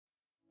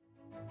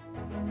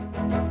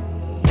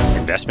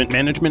Investment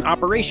Management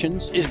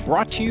Operations is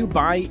brought to you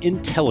by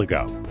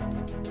Intelligo.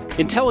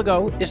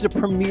 Intelligo is the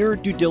premier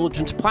due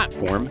diligence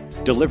platform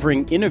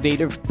delivering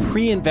innovative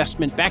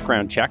pre-investment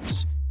background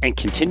checks and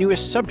continuous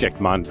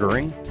subject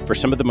monitoring for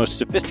some of the most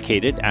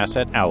sophisticated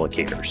asset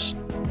allocators.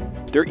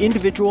 Their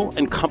individual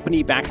and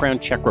company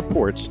background check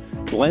reports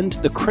blend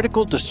the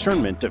critical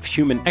discernment of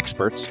human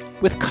experts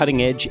with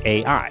cutting-edge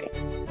AI,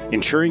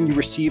 ensuring you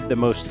receive the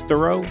most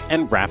thorough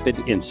and rapid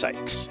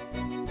insights.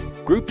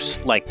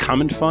 Groups like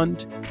Common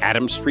Fund,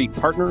 Adams Street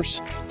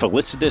Partners,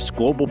 Felicitas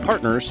Global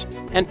Partners,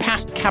 and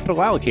past capital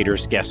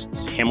allocators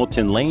guests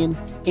Hamilton Lane,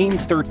 AIM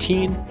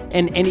 13,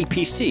 and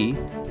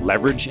NEPC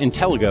leverage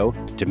Intelligo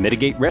to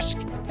mitigate risk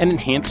and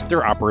enhance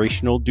their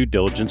operational due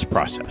diligence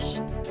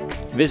process.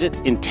 Visit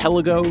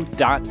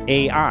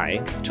Intelligo.ai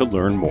to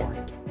learn more.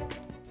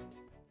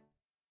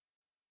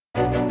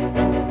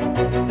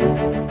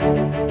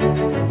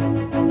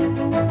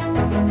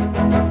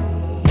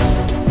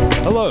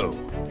 Hello,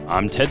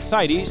 I'm Ted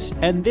Seides,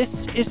 and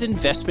this is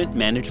Investment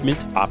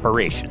Management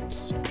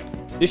Operations.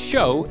 This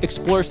show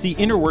explores the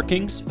inner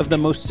workings of the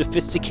most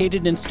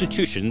sophisticated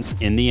institutions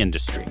in the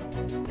industry.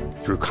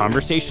 Through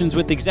conversations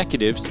with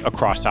executives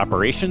across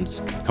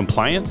operations,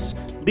 compliance,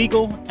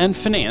 legal, and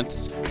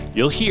finance,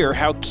 you'll hear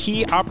how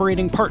key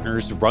operating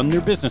partners run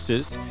their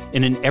businesses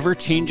in an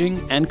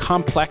ever-changing and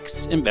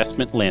complex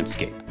investment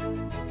landscape.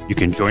 You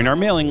can join our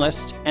mailing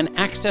list and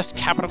access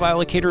Capital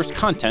Allocators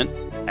content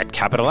at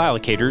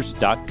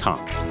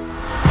capitalallocators.com.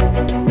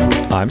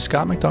 I'm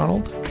Scott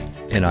McDonald,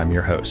 and I'm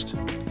your host.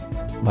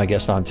 My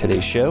guest on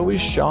today's show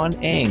is Shaun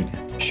Eng.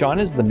 Shaun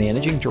is the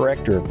Managing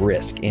Director of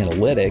Risk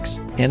Analytics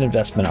and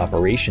Investment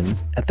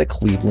Operations at the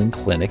Cleveland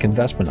Clinic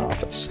Investment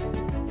Office.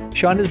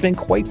 Shaun has been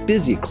quite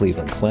busy at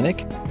Cleveland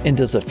Clinic and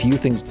does a few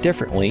things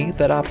differently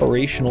that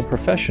operational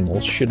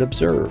professionals should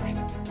observe.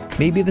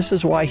 Maybe this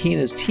is why he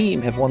and his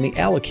team have won the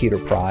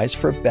Allocator Prize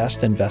for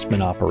Best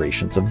Investment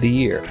Operations of the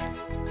Year.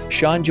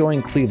 Shaun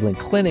joined Cleveland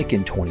Clinic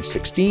in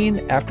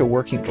 2016 after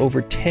working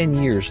over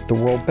 10 years at the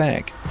World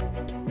Bank.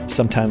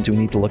 Sometimes we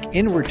need to look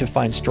inward to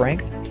find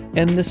strength,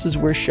 and this is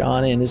where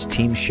Shaun and his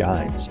team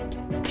shines.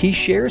 He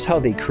shares how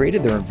they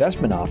created their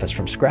investment office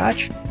from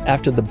scratch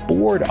after the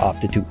board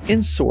opted to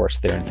insource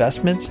their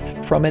investments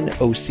from an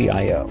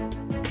OCIO.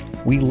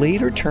 We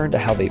later turned to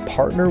how they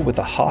partner with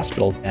a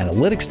hospital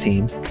analytics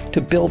team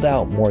to build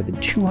out more than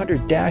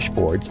 200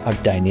 dashboards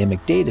of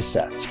dynamic data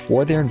sets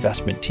for their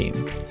investment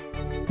team.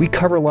 We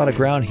cover a lot of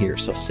ground here,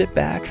 so sit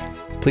back.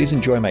 Please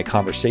enjoy my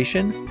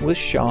conversation with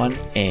Shaun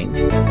Eng.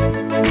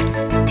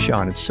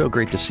 Shaun, it's so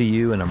great to see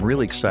you, and I'm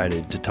really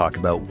excited to talk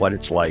about what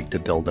it's like to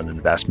build an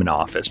investment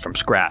office from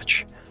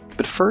scratch.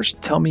 But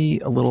first, tell me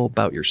a little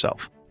about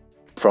yourself.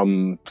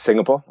 From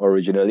Singapore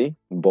originally,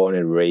 born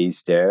and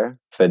raised there,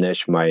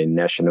 finished my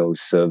national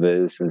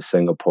service in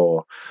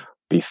Singapore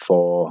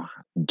before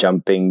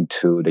jumping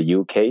to the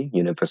UK,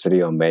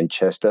 University of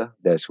Manchester.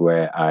 That's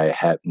where I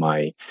had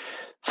my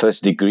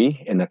first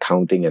degree in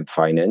accounting and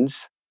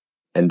finance.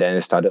 And then I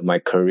started my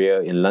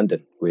career in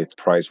London with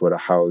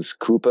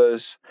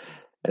PricewaterhouseCoopers.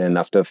 And then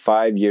after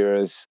 5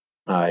 years,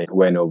 I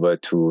went over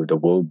to the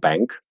World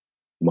Bank.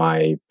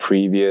 My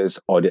previous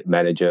audit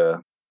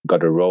manager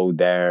got a role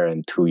there,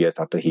 and 2 years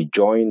after he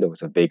joined, there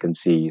was a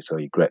vacancy, so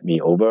he grabbed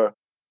me over.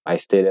 I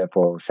stayed there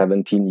for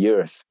 17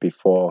 years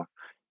before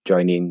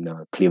joining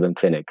Cleveland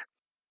Clinic.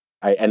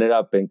 I ended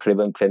up in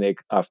Cleveland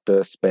Clinic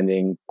after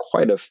spending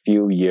quite a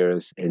few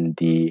years in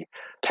the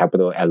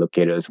capital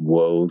allocators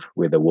world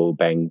with the World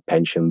Bank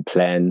pension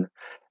plan.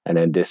 And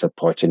then this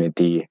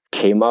opportunity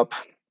came up.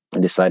 I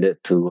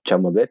decided to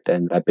jump a bit,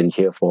 and I've been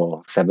here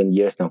for 7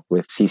 years now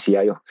with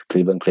CCIO,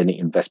 Cleveland Clinic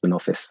Investment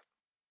Office.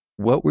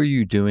 What were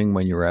you doing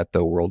when you were at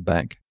the World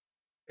Bank?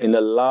 In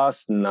the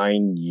last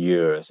 9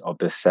 years of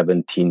the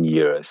 17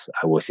 years,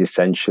 I was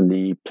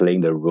essentially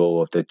playing the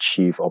role of the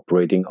Chief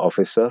Operating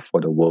Officer for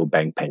the World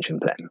Bank pension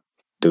plan,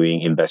 doing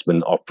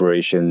investment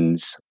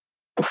operations,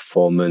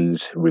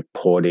 performance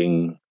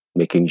reporting,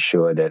 making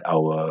sure that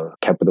our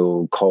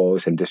capital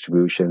calls and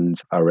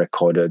distributions are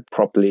recorded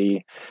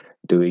properly,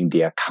 doing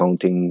the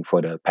accounting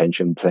for the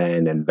pension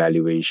plan and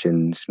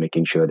valuations,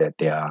 making sure that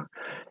they are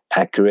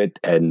accurate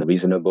and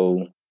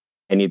reasonable.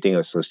 Anything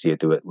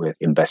associated with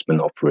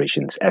investment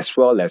operations, as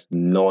well as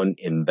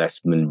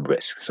non-investment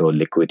risk. So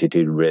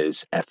liquidity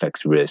risk,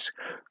 FX risk,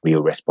 we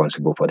are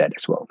responsible for that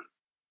as well.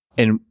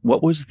 And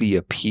what was the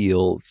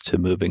appeal to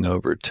moving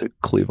over to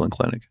Cleveland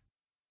Clinic?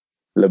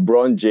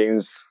 LeBron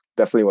James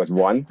definitely was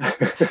one.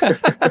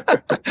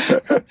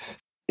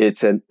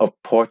 It's an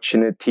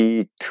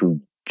opportunity to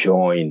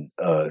join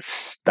a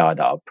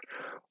startup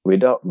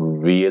without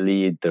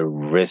really the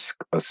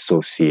risk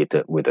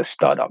associated with a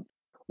startup.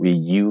 We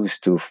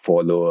used to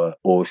follow a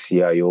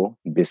OCIO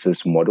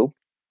business model.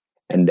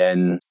 And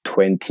then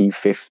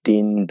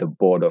 2015, the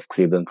board of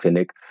Cleveland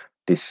Clinic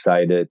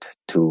decided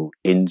to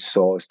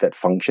insource that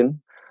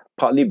function,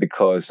 partly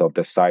because of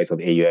the size of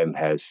AUM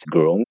has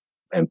grown,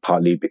 and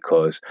partly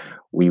because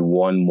we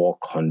want more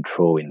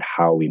control in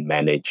how we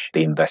manage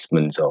the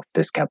investments of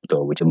this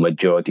capital, which a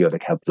majority of the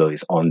capital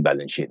is on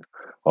balance sheet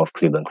of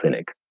Cleveland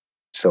Clinic.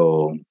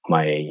 So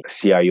my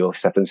CIO,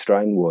 Stephen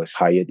Strine, was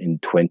hired in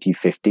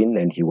 2015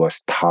 and he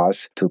was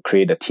tasked to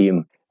create a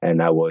team.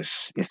 And I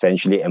was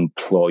essentially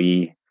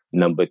employee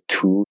number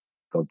 2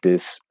 of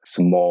this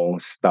small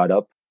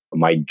startup.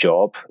 My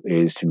job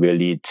is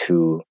really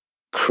to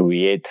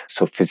create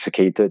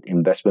sophisticated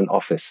investment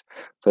office.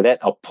 So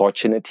that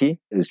opportunity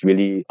is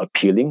really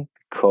appealing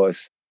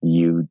because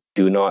you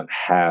do not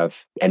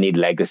have any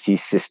legacy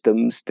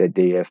systems that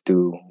they have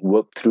to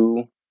work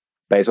through.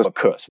 But it's also a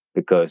curse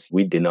because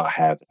we did not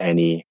have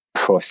any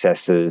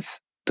processes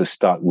to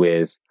start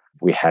with.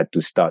 We had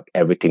to start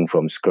everything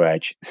from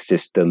scratch,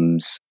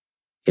 systems,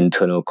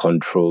 internal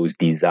controls,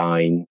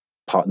 design,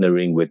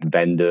 partnering with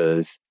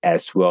vendors,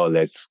 as well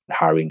as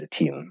hiring the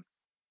team.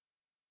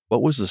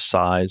 What was the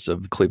size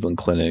of Cleveland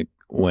Clinic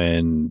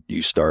when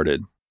you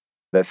started?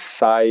 The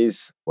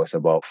size was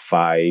about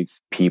 5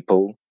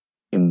 people.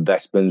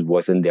 Investment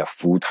wasn't their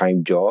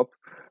full-time job.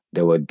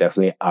 There were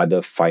definitely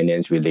other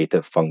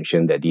finance-related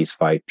functions that these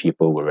 5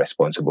 people were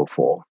responsible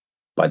for.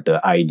 But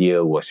the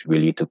idea was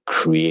really to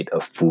create a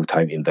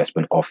full-time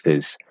investment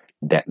office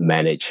that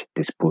managed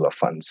this pool of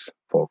funds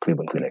for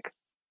Cleveland Clinic.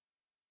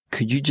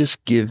 Could you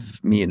just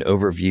give me an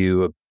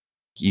overview of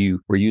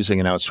you were using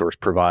an outsourced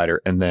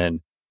provider and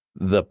then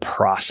the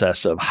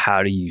process of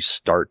how do you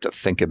start to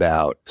think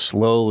about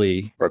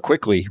slowly or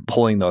quickly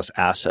pulling those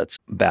assets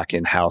back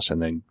in-house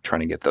and then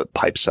trying to get the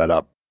pipe set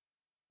up?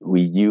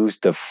 We use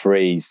the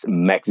phrase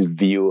max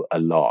view a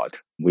lot,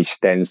 which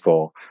stands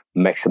for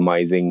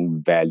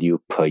maximizing value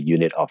per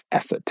unit of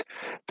effort,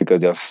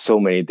 because there are so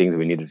many things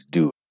we need to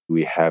do.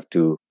 We have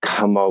to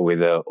come up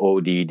with an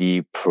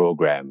ODD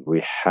program.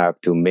 We have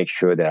to make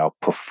sure that our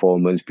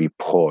performance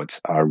reports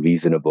are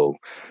reasonable.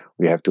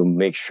 We have to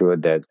make sure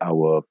that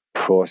our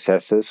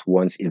processes,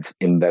 once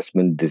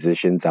investment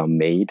decisions are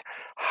made,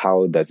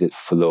 how does it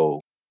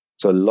flow?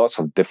 So lots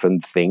of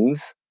different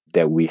things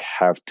that we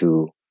have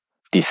to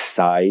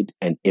decide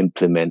and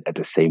implement at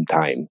the same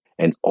time.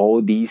 And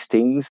all these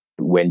things,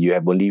 when you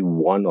have only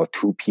 1 or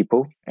 2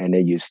 people, and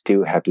then you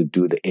still have to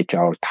do the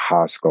HR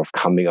task of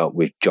coming up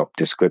with job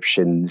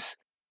descriptions,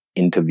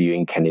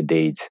 interviewing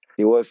candidates,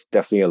 it was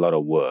definitely a lot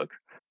of work.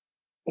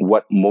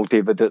 What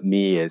motivated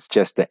me is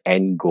just the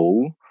end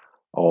goal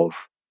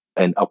of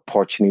an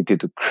opportunity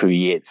to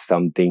create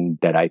something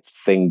that I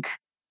think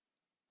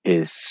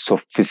is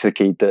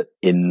sophisticated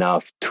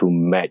enough to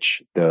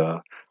match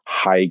the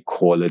high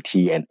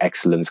quality and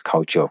excellence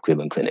culture of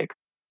Cleveland Clinic.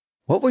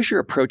 What was your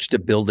approach to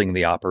building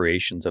the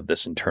operations of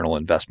this internal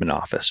investment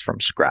office from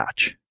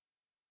scratch?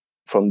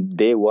 From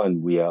day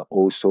one, we are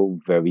also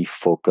very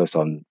focused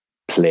on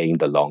playing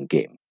the long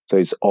game. So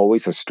it's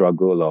always a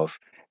struggle of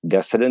there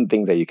are certain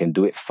things that you can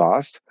do it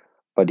fast,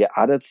 but there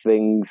are other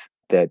things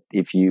that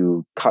if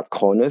you cut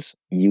corners,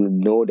 you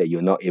know that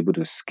you're not able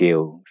to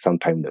scale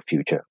sometime in the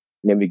future.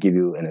 Let me give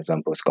you an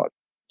example, Scott.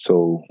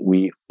 So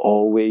we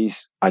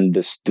always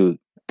understood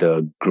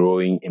the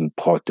growing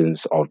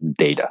importance of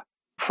data.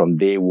 From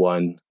day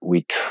one,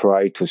 we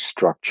try to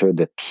structure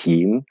the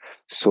team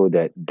so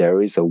that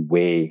there is a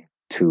way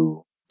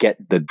to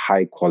get the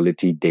high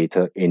quality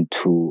data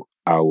into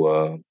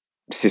our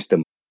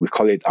system. We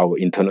call it our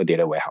internal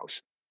data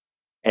warehouse.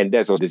 And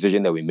that's a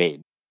decision that we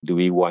made. Do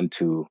we want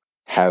to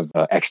have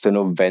an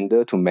external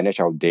vendor to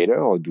manage our data,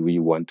 or do we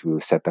want to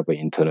set up an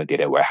internal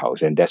data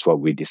warehouse? And that's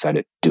what we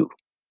decided to do.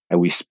 And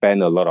we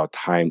spend a lot of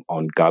time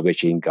on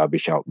garbage in,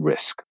 garbage out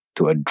risk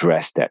to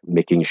address that,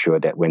 making sure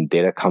that when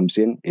data comes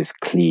in, it's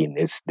clean,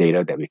 it's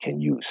data that we can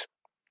use.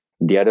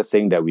 The other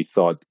thing that we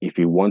thought, if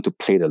we want to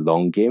play the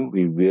long game,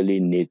 we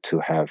really need to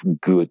have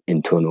good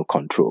internal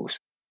controls.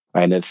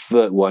 And the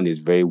third one is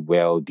very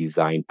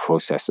well-designed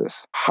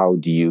processes. How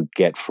do you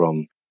get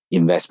from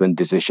investment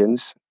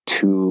decisions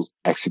to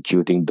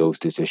executing those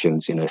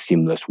decisions in a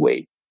seamless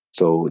way?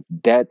 So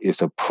that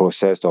is a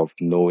process of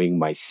knowing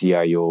my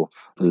CIO,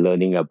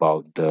 learning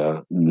about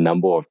the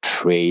number of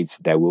trades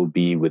that will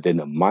be within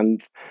a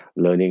month,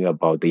 learning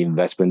about the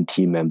investment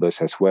team members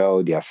as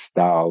well, their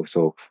style.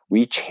 So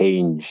we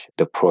change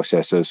the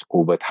processes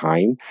over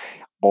time,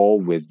 all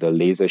with the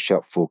laser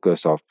sharp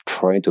focus of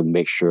trying to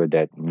make sure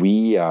that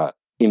we are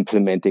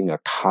implementing a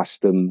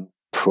custom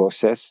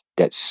process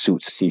that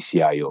suits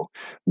CCIO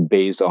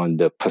based on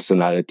the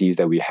personalities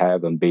that we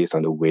have and based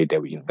on the way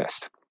that we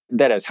invest.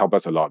 That has helped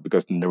us a lot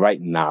because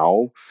right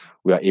now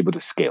we are able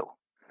to scale.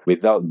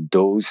 Without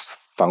those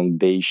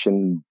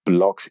foundation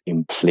blocks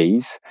in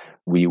place,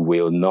 we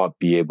will not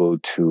be able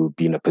to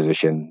be in a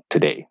position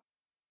today.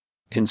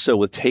 And so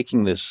with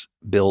taking this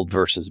build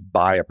versus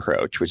buy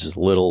approach, which is a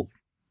little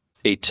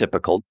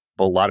atypical,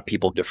 but a lot of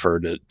people defer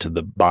to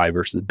the buy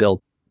versus build.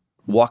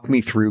 Walk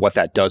me through what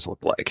that does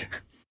look like.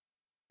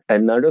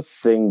 Another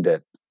thing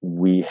that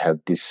we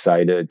have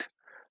decided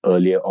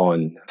earlier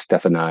on,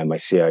 Stefan and I, my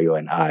CIO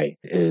and I,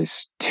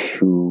 is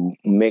to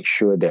make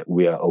sure that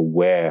we are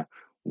aware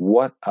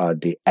what are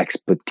the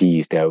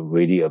expertise that are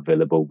already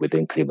available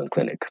within Cleveland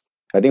Clinic.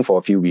 I think for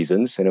a few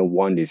reasons.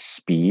 One is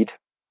speed.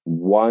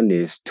 One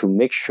is to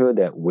make sure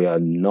that we are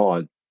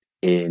not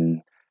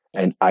in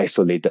an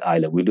isolated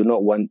island. We do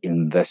not want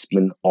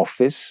investment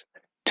office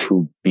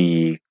to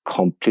be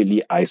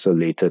completely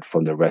isolated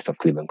from the rest of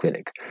Cleveland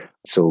Clinic.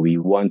 So we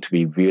want to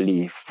be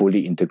really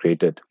fully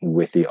integrated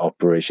with the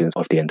operations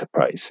of the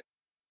enterprise.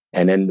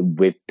 And then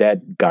with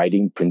that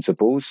guiding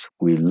principles,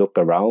 we look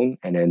around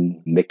and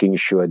then making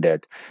sure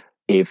that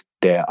if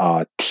there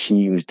are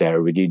teams that are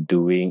already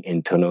doing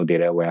internal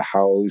data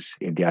warehouse,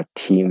 if there are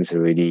teams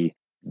already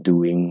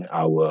doing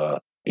our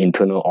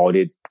internal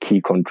audit key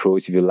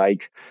controls, if you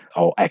like,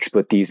 our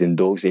expertise in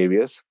those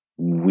areas,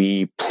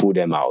 we pull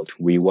them out.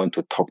 We want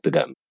to talk to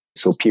them.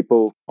 So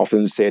people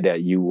often say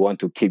that you want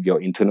to keep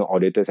your internal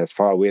auditors as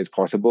far away as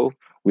possible.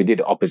 We did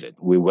the opposite.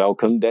 We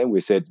welcomed them.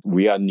 We said,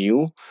 we are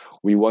new.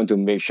 We want to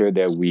make sure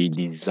that we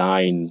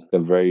design a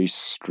very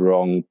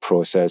strong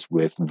process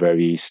with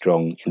very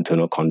strong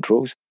internal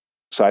controls.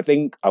 So I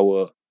think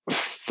our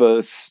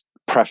first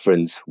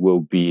preference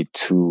will be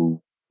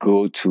to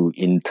go to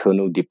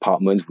internal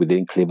departments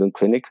within Cleveland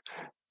Clinic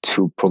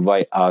to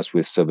provide us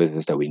with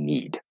services that we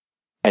need.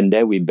 And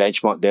then we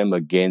benchmark them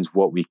against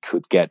what we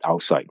could get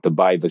outside, the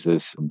buy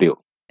versus build.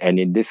 And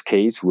in this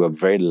case, we're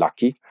very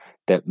lucky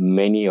that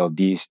many of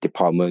these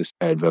departments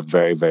at a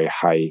very, very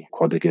high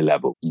quality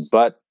level.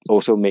 But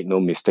also make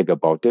no mistake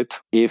about it,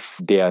 if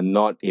they are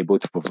not able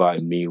to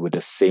provide me with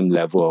the same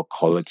level of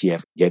quality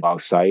as get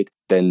outside,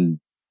 then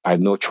I have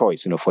no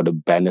choice. For the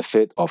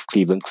benefit of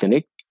Cleveland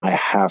Clinic, I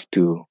have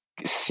to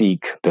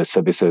seek the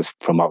services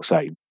from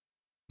outside.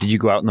 Did you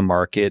go out in the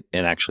market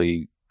and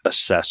actually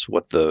assess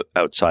what the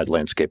outside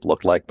landscape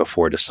looked like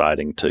before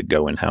deciding to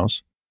go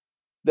in-house?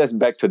 That's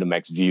back to the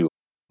max view.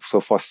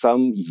 So for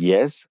some,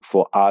 yes.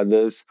 For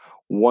others,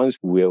 once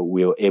we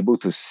were able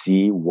to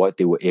see what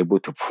they were able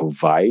to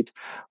provide,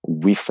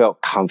 we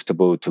felt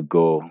comfortable to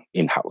go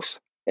in-house.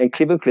 And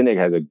Cleveland Clinic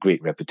has a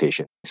great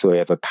reputation. So they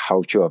have a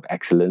culture of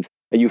excellence,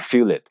 and you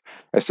feel it.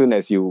 As soon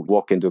as you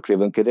walk into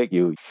Cleveland Clinic,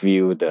 you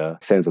feel the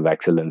sense of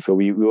excellence. So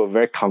we were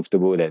very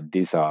comfortable that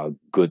these are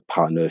good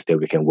partners that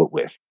we can work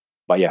with.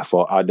 But yeah,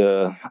 for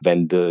other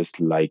vendors,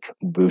 like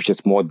which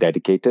is more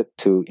dedicated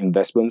to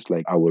investments,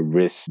 like our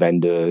risk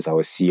vendors,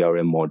 our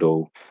CRM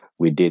model,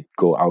 we did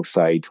go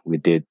outside. We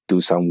did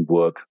do some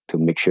work to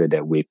make sure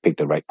that we pick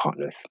the right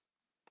partners.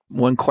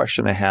 One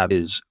question I have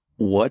is,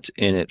 what's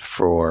in it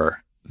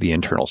for the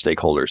internal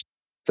stakeholders?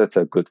 That's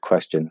a good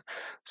question.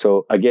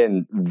 So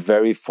again,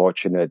 very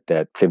fortunate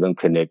that Cleveland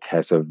Clinic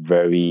has a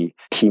very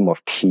team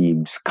of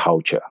teams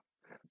culture.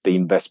 The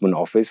investment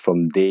office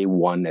from day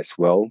one as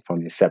well,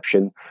 from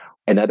inception.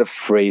 Another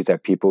phrase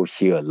that people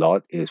hear a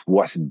lot is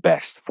what's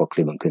best for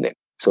Cleveland Clinic.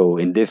 So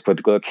in this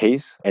particular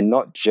case, and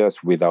not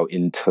just with our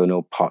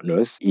internal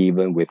partners,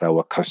 even with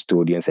our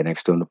custodians and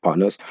external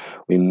partners,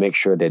 we make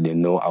sure that they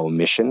know our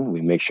mission.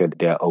 We make sure that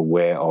they're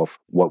aware of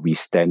what we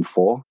stand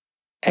for.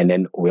 And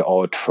then we're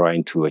all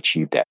trying to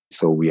achieve that.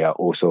 So we are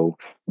also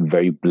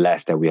very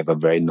blessed that we have a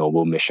very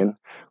noble mission.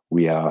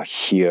 We are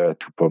here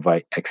to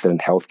provide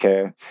excellent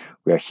healthcare.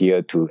 We are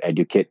here to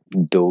educate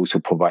those who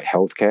provide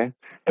healthcare,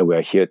 and we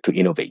are here to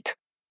innovate.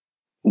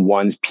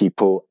 Once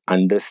people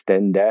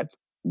understand that,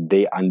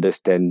 they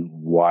understand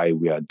why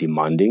we are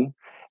demanding,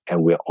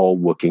 and we're all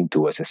working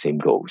towards the same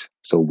goals.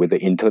 So with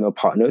the internal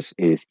partners,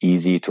 it is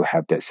easy to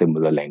have that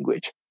similar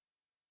language.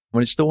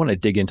 I still want to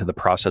dig into the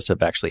process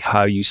of actually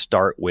how you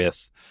start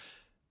with,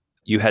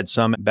 you had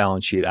some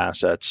balance sheet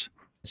assets,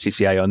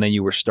 CCIO, and then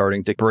you were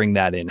starting to bring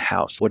that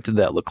in-house. What did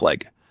that look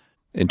like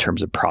in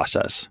terms of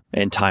process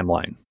and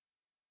timeline?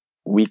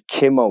 We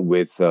came up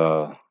with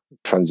a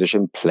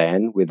transition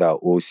plan with our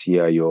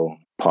OCIO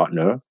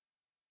partner,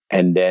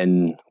 and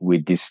then we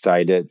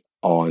decided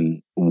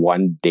on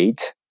one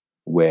date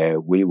where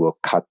we will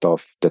cut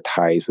off the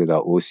ties with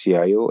our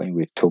OCIO and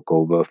we took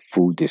over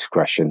full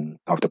discretion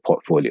of the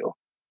portfolio.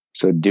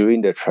 So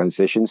during the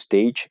transition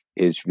stage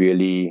is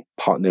really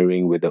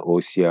partnering with the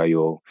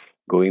OCIO,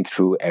 going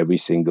through every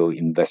single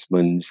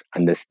investment,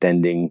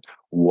 understanding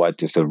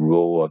what is the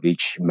role of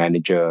each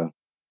manager.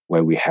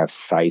 When we have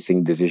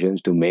sizing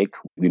decisions to make,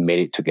 we made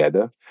it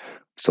together.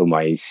 So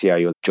my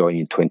CIO joined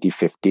in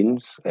 2015,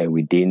 and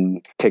we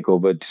didn't take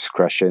over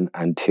discretion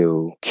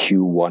until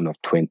Q1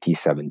 of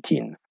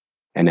 2017.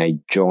 And I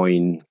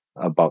joined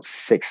about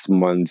 6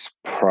 months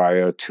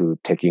prior to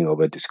taking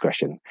over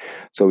discretion.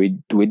 So we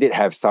did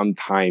have some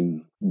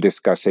time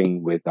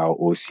discussing with our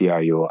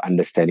OCIO,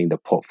 understanding the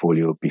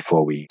portfolio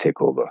before we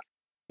take over.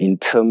 In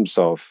terms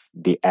of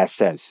the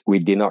assets, we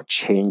did not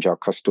change our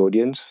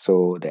custodians.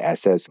 So the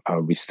assets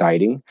are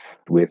residing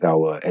with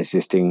our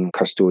existing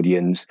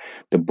custodians.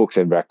 The books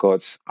and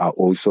records are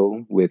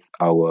also with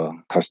our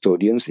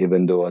custodians,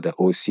 even though the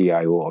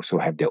OCIO also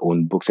have their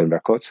own books and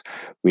records.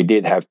 We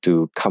did have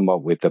to come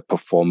up with the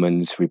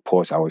performance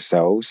reports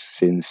ourselves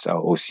since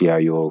our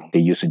OCIO, they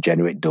used to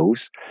generate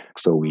those.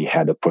 So we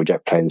had a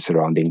project plan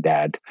surrounding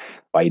that.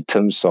 But in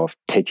terms of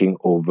taking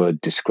over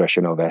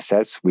discretion of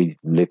assets, we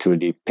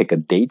literally pick a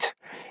date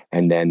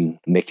and then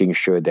making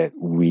sure that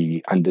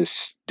we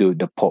understood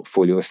the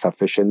portfolio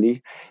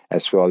sufficiently,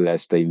 as well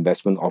as the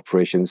investment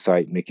operations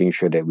side, making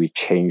sure that we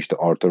change the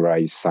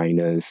authorized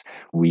signers.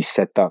 We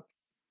set up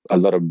a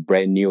lot of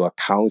brand new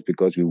accounts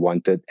because we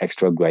wanted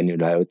extra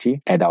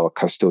granularity at our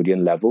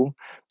custodian level.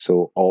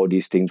 So all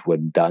these things were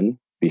done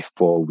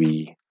before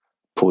we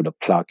pulled the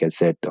plug and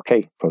said,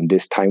 okay, from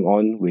this time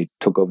on, we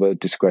took over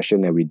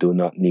discretion and we do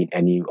not need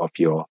any of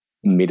your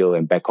middle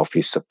and back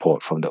office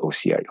support from the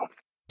OCIO.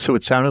 So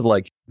it sounded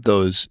like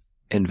those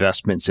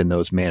investments in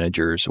those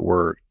managers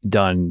were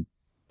done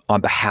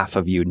on behalf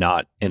of you,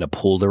 not in a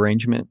pooled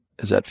arrangement.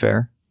 Is that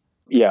fair?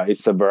 Yeah,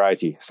 it's a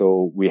variety.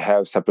 So we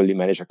have separately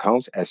managed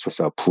accounts as well as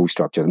our pool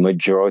structures.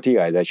 Majority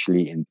are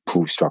actually in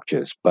pool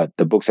structures, but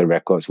the books and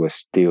records were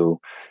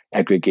still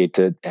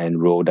aggregated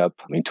and rolled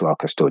up into our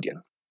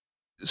custodian.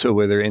 So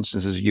were there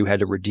instances you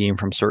had to redeem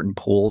from certain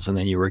pools and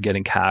then you were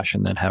getting cash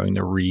and then having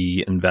to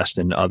reinvest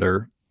in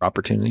other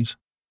opportunities?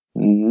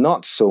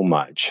 Not so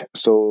much.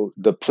 So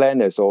the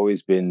plan has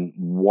always been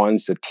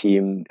once the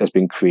team has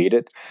been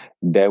created,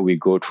 then we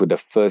go through the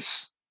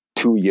first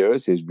 2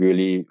 years is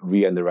really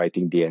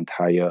re-underwriting the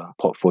entire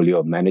portfolio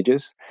of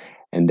managers.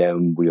 And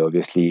then we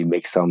obviously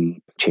make some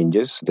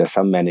changes. There's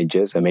some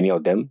managers, and many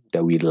of them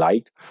that we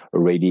liked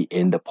already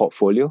in the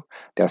portfolio.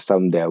 There are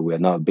some that we're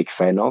not a big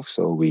fan of,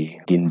 so we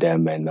deem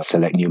them and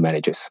select new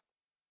managers.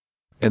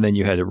 And then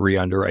you had to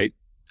re-underwrite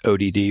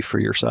ODD for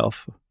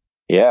yourself.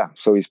 Yeah,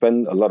 so we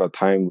spend a lot of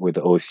time with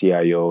the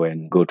OCIO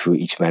and go through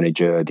each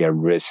manager, their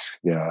risks,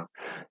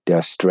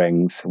 their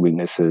strengths,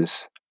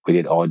 weaknesses. We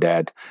did all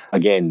that.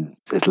 Again,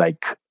 it's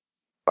like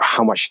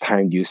how much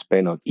time do you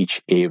spend on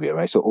each area,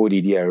 right? So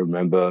ODD, I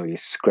remember,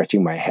 is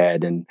scratching my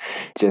head and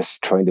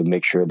just trying to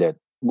make sure that,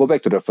 go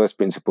back to the first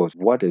principles.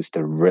 What is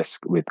the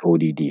risk with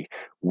ODD?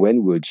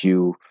 When would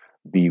you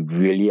be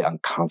really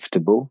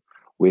uncomfortable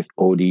with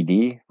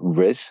ODD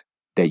risk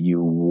that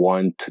you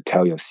want to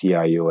tell your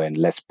CIO and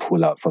let's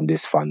pull out from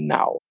this fund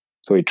now?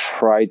 So we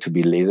try to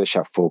be laser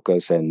sharp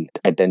focused and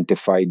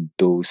identify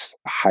those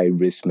high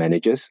risk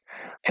managers.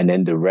 And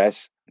then the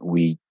rest,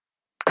 we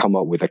come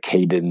up with a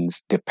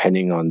cadence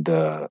depending on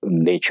the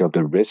nature of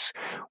the risk,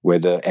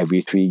 whether every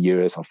 3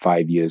 years or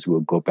 5 years, we'll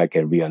go back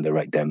and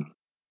re-underwrite them.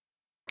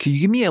 Can you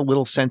give me a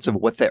little sense of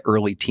what the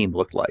early team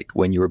looked like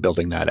when you were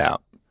building that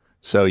out?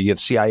 So you have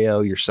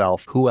CIO,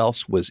 yourself. Who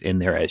else was in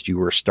there as you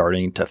were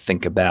starting to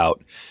think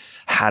about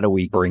how do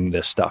we bring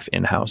this stuff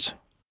in-house?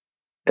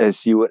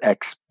 As you would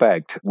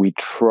expect, we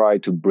try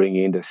to bring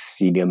in the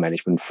senior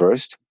management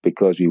first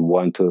because we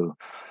want to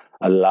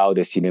allow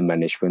the senior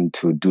management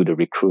to do the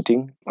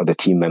recruiting of the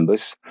team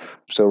members.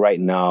 So right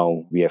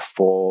now, we have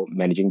 4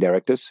 managing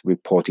directors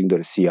reporting to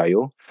the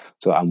CIO.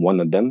 So I'm one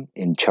of them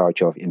in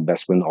charge of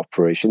investment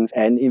operations.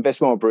 And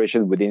investment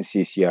operations within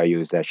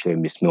CCIO is actually a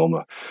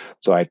misnomer.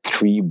 So I have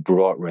 3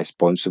 broad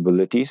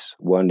responsibilities.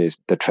 One is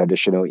the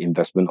traditional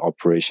investment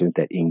operations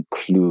that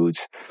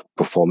includes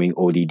performing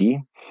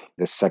ODD.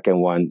 The second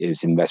one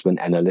is investment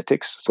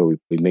analytics. So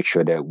we make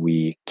sure that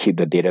we keep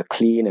the data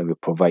clean and we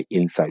provide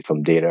insight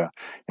from data.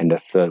 And the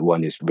third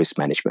one is risk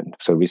management.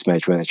 So risk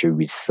management actually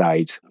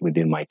resides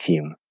within my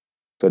team.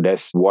 So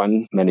that's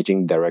one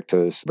managing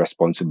director's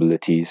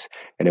responsibilities.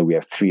 And then we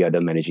have 3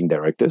 other managing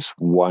directors.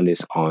 One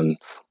is on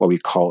what we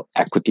call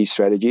equity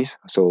strategies.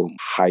 So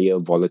higher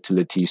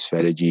volatility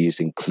strategies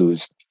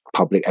includes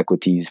public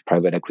equities,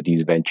 private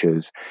equities,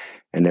 ventures.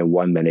 And then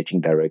one managing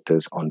director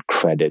is on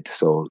credit.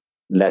 So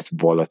less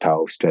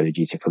volatile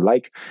strategies, if you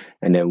like,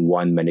 and then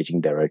one managing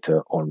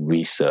director on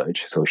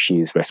research. So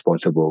she is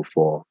responsible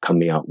for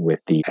coming up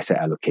with the asset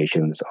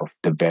allocations of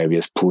the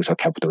various pools of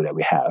capital that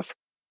we have.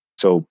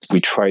 So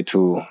we try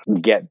to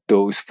get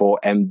those 4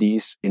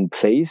 MDs in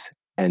place,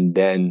 and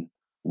then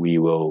we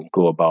will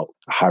go about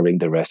hiring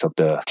the rest of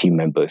the team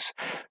members.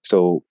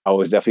 So I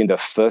was definitely the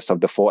first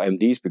of the 4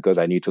 MDs because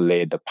I need to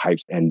lay the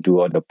pipes and do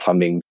all the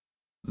plumbing.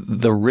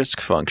 The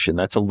risk function,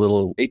 that's a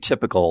little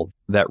atypical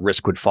that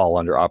risk would fall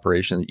under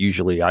operations.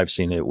 Usually I've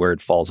seen it where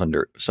it falls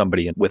under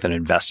somebody with an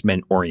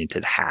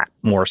investment-oriented hat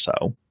more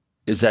so.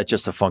 Is that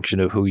just a function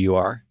of who you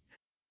are?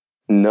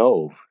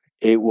 No,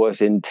 it was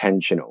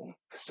intentional.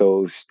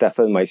 So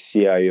Stefan, my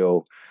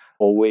CIO,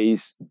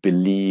 always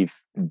believed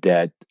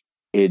that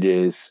it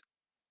is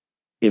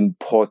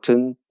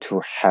important to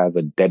have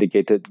a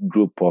dedicated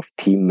group of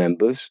team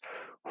members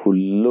who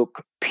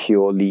look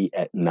purely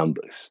at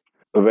numbers.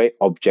 Very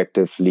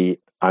objectively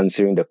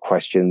answering the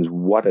questions,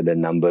 what are the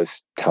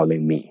numbers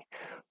telling me,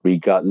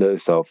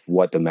 regardless of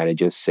what the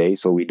managers say.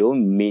 So we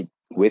don't meet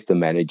with the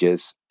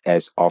managers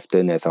as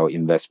often as our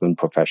investment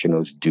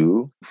professionals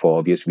do for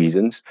obvious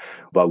reasons,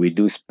 but we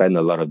do spend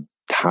a lot of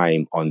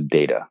time on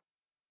data.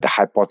 The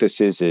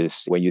hypothesis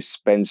is when you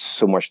spend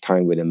so much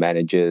time with the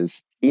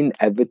managers,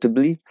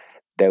 inevitably,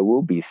 there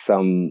will be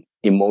some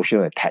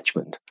emotional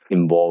attachment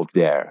involved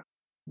there.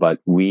 But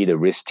we, the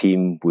risk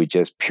team, we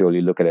just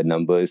purely look at the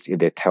numbers. If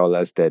they tell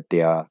us that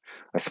they are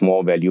a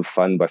small value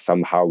fund, but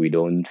somehow we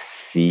don't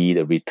see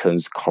the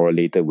returns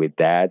correlated with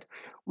that,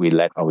 we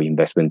let our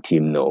investment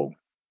team know.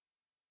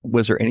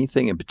 Was there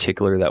anything in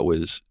particular that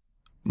was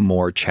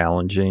more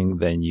challenging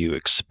than you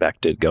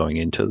expected going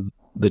into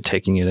the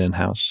taking it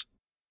in-house?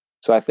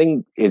 So I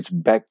think it's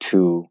back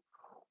to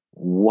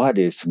what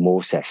is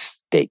most at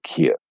stake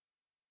here.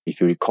 If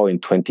you recall, in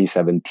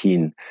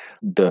 2017,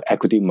 the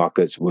equity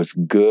markets was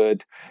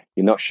good.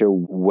 You're not sure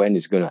when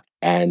it's going to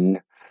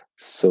end.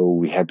 So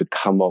we had to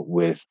come up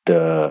with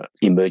the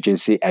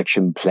emergency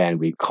action plan,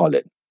 we call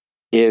it.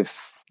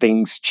 If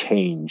things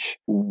change,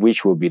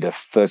 which will be the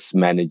first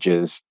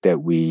managers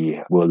that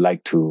we will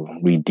like to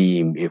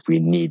redeem if we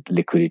need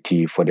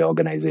liquidity for the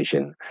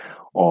organization,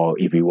 or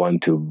if we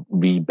want to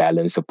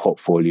rebalance the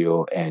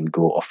portfolio and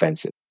go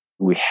offensive.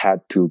 We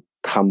had to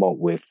come up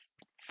with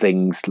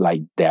things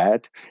like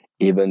that,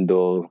 even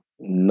though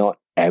not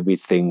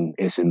everything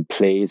is in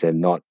place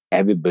and not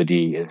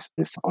everybody is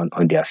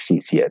on their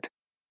seats yet.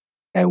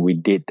 And we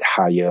did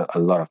hire a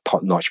lot of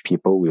top-notch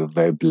people. We were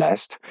very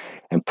blessed,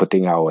 and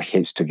putting our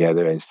heads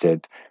together and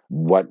said,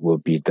 what will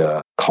be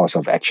the course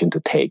of action to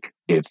take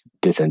if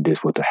this and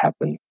this were to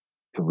happen?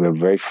 We're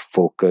very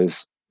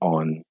focused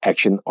on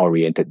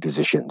action-oriented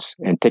decisions.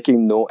 And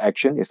taking no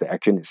action is the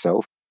action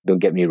itself. Don't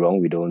get me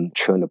wrong, we don't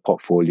churn a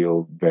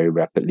portfolio very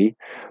rapidly,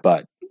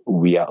 but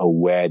we are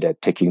aware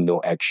that taking no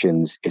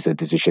actions is a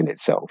decision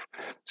itself.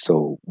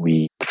 So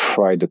we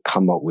try to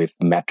come up with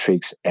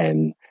metrics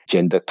and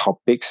gender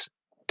topics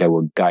that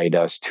will guide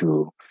us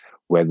to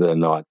whether or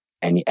not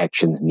any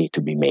actions need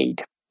to be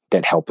made.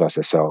 That helps us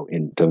as well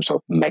in terms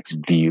of max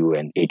view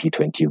and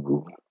 80-20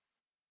 rule.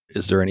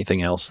 Is there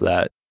anything else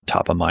that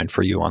top of mind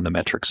for you on the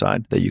metric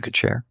side that you could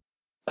share?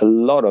 A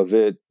lot of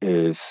it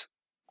is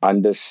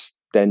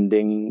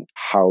understanding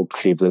how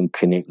Cleveland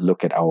Clinic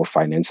look at our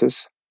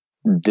finances.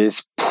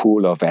 This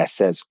pool of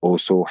assets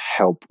also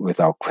help with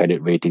our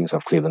credit ratings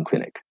of Cleveland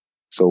Clinic.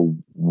 So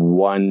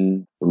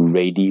one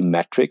ready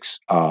metrics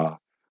are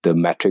the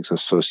metrics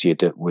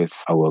associated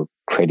with our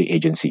credit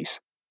agencies.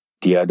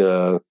 The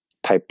other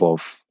type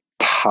of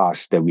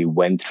task that we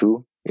went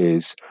through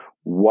is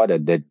what are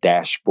the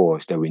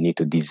dashboards that we need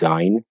to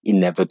design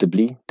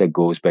inevitably that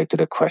goes back to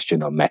the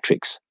question of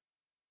metrics.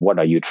 What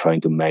are you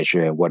trying to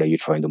measure and what are you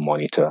trying to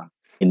monitor?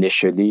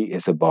 Initially,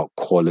 it's about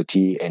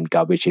quality and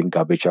garbage in,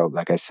 garbage out,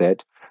 like I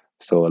said.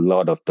 So a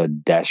lot of the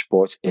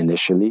dashboards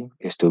initially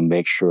is to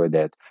make sure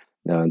that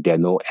there are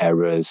no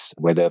errors,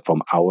 whether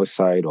from our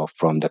side or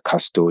from the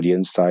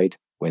custodian side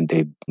when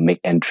they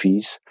make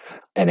entries.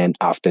 And then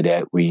after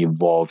that, we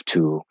evolve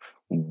to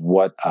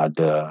what are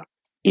the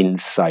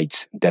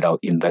insights that our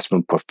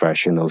investment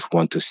professionals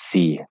want to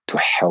see to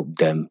help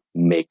them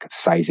make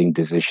sizing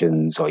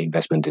decisions or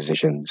investment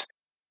decisions.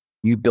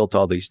 You built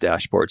all these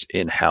dashboards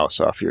in-house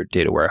off your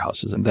data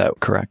warehouses, isn't that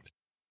correct?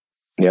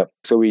 Yep.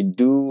 So we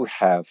do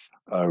have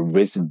a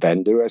risk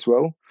vendor as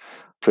well,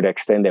 to the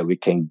extent that we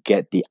can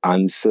get the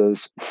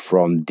answers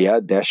from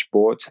their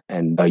dashboard,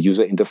 and the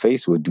user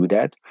interface will do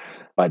that.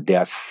 But there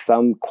are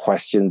some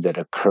questions that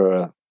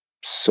occur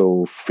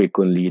so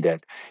frequently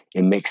that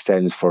it makes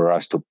sense for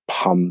us to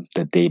pump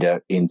the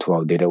data into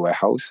our data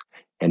warehouse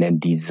and then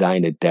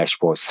design the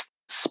dashboards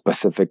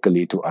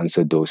specifically to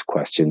answer those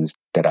questions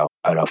that are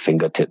at our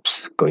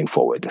fingertips going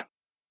forward.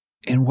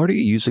 And what are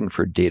you using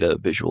for data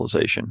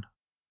visualization?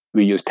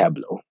 We use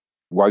Tableau.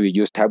 Why we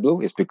use Tableau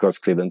is because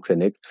Cleveland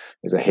Clinic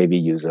is a heavy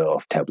user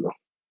of Tableau.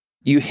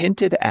 You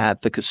hinted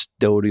at the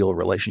custodial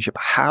relationship.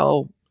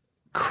 How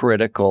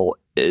critical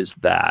is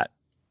that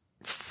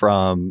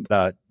from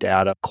a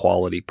data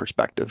quality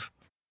perspective?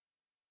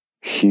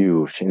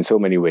 Huge in so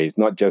many ways,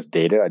 not just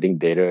data. I think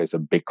data is a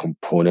big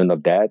component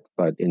of that,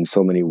 but in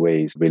so many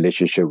ways,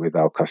 relationship with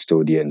our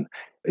custodian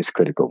is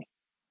critical.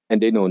 And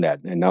they know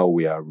that. And now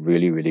we are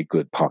really, really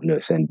good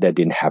partners. And that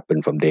didn't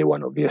happen from day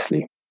one,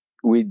 obviously.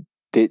 We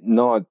did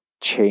not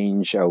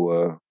change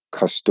our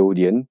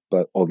custodian,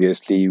 but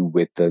obviously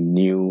with the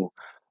new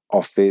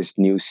office,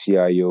 new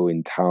CIO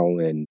in town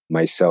and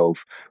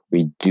myself,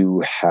 we do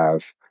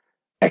have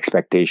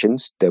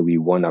expectations that we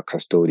want our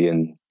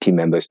custodian team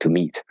members to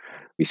meet.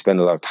 We spend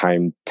a lot of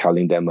time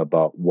telling them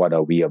about what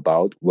are we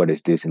about, what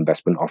is this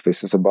investment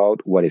office is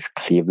about, what is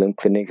Cleveland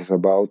Clinic is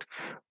about.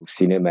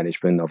 Senior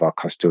management of our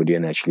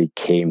custodian actually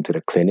came to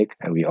the clinic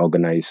and we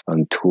organized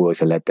on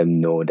tours and let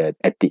them know that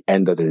at the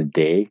end of the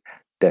day,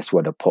 that's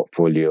what a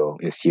portfolio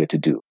is here to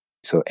do.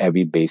 So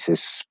every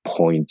basis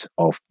point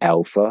of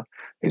alpha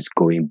is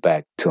going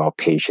back to our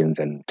patients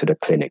and to the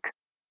clinic.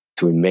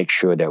 So we make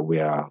sure that we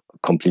are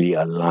completely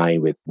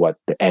aligned with what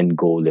the end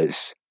goal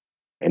is.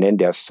 And then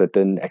there are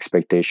certain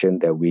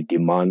expectations that we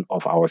demand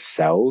of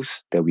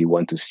ourselves that we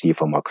want to see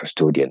from our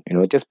custodian.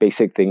 Just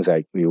basic things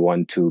like we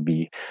want to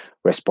be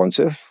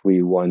responsive.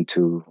 We want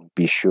to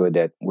be sure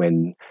that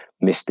when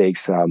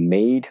mistakes are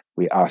made,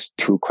 we ask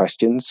 2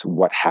 questions: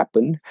 what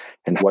happened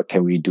and what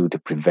can we do to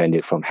prevent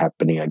it from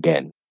happening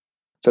again?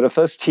 So the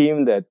first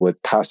team that were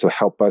tasked to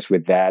help us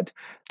with that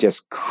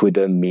just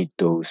couldn't meet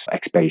those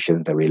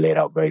expectations that we laid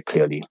out very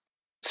clearly.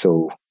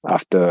 So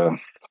after,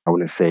 I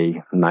want to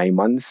say, 9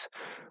 months,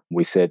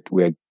 we said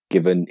we're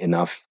given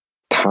enough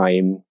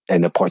time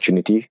and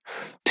opportunity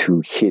to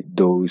hit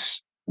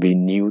those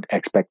renewed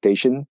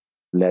expectations.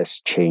 Let's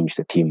change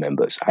the team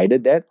members. Either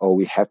that or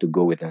we have to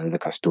go with another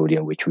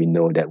custodian, which we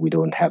know that we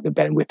don't have the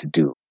bandwidth to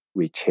do.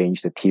 We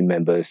changed the team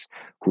members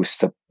who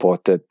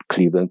supported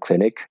Cleveland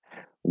Clinic.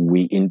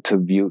 We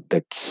interviewed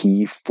the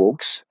key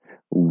folks.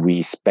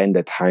 we spend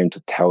the time to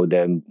tell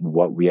them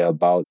what we are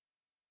about,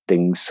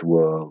 things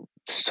were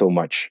so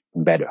much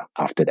better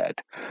after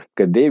that.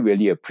 Because they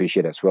really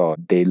appreciate as well.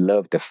 They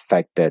love the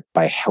fact that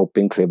by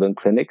helping Cleveland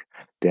Clinic,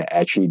 they're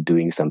actually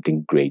doing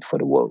something great for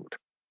the world.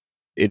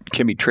 It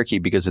can be tricky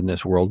because in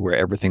this world where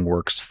everything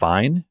works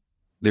fine,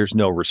 there's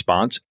no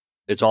response.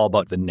 It's all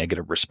about the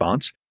negative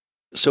response.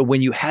 So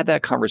when you had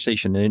that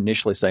conversation and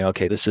initially saying,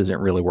 okay, this isn't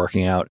really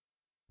working out,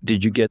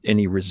 did you get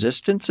any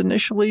resistance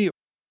initially?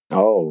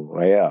 Oh,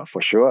 yeah,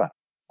 for sure.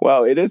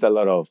 Well, it is a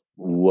lot of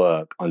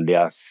work on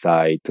their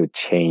side to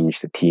change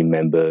the team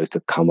members,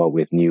 to come up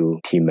with new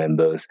team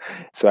members.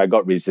 So I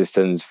got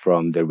resistance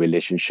from the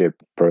relationship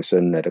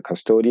person at the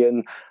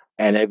custodian.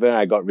 And even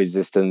I got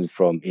resistance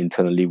from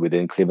internally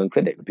within Cleveland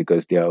Clinic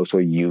because they are also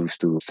used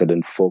to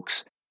certain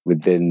folks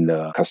within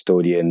the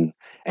custodian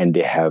and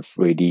they have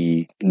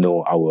already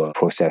know our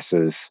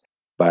processes.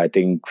 But I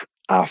think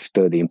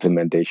after the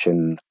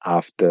implementation,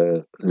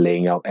 after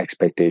laying out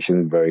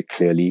expectations very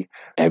clearly,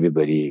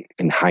 everybody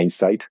in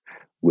hindsight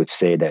would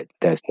say that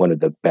that's one of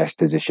the best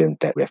decisions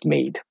that we have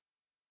made.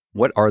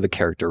 What are the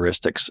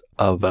characteristics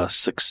of a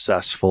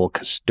successful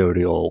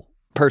custodial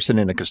person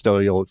in a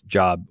custodial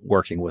job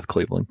working with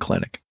Cleveland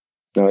Clinic?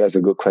 No, that's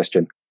a good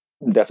question.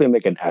 Definitely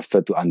make an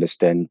effort to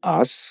understand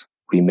us.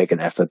 We make an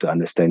effort to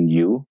understand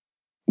you,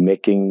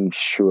 making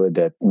sure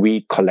that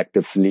we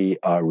collectively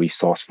are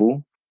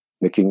resourceful,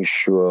 making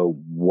sure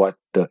what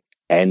the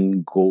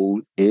end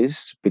goal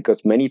is.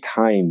 Because many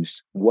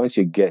times, once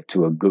you get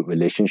to a good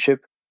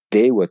relationship,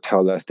 they will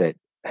tell us that,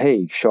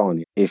 hey,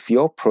 Shaun, if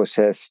your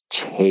process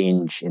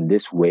change in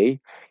this way,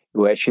 it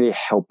will actually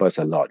help us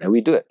a lot. And we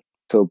do it.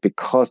 So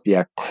because they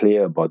are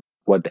clear about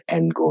what the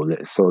end goal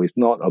is. So it's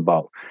not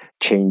about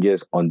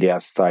changes on their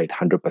side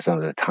 100%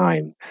 of the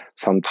time.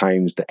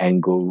 Sometimes the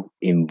end goal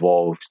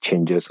involves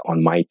changes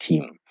on my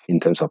team in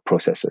terms of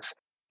processes.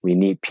 We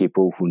need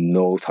people who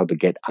know how to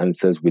get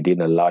answers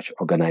within a large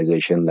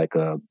organization like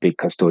a big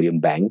custodian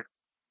bank.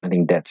 I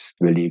think that's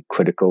really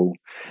critical.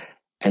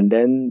 And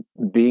then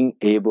being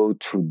able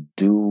to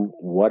do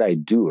what I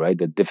do, right?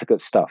 The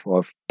difficult stuff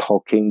of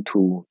talking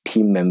to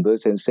team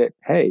members and said,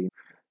 hey,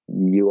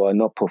 you are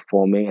not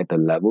performing at the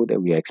level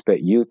that we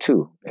expect you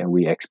to. And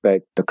we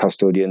expect the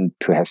custodian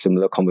to have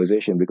similar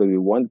conversation because we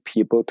want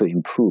people to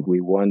improve. We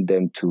want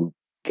them to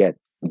get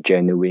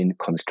genuine,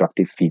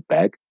 constructive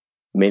feedback.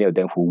 Many of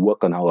them who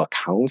work on our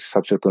accounts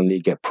subsequently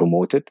get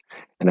promoted.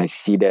 And I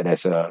see that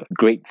as a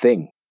great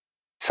thing.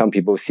 Some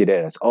people see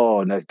that as,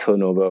 oh, nice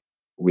turnover.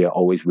 We are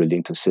always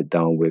willing to sit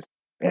down with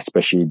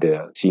especially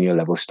the senior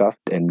level staff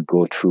and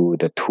go through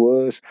the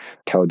tours,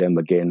 tell them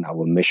again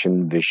our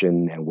mission,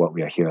 vision, and what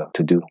we are here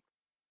to do.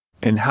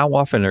 And how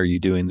often are you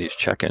doing these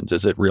check-ins?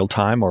 Is it real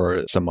time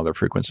or some other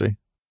frequency?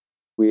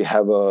 We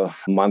have a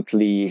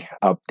monthly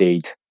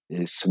update.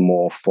 It's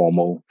more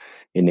formal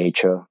in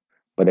nature.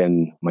 But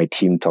then my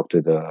team talk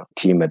to the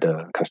team at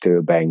the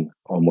custodial bank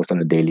almost on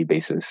a daily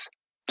basis.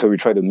 So we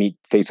try to meet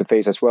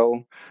face-to-face as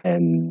well.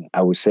 And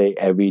I would say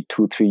every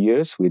 2-3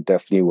 years, we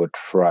definitely would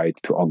try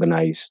to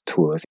organize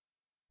tours.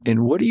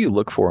 And what do you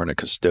look for in a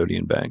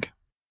custodian bank?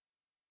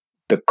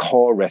 The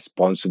core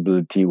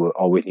responsibility will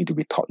always need to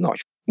be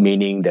top-notch,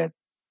 meaning that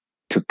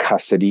to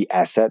custody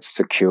assets,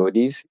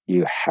 securities,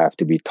 you have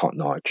to be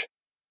top-notch.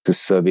 To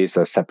service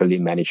a separately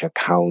managed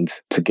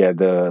account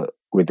together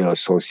with the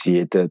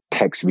associated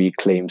tax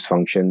reclaims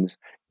functions,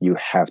 you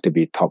have to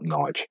be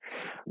top-notch.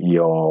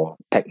 Your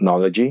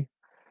technology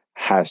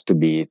has to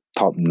be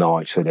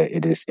top-notch so that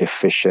it is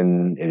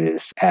efficient, it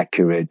is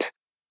accurate.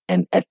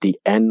 And at the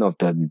end of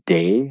the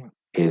day,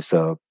 it's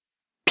a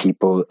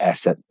people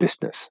asset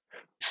business.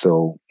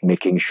 So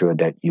making sure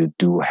that you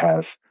do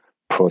have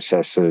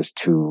processes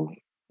to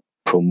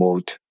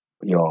promote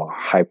your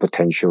high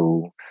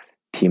potential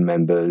team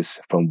members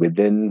from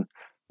within,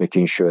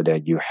 making sure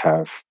that you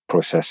have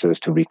processes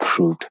to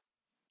recruit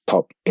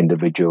top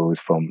individuals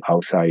from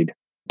outside.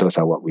 Those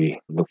are what we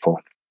look for.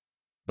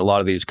 A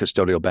lot of these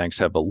custodial banks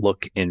have a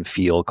look and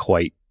feel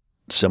quite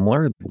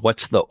similar.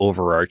 What's the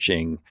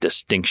overarching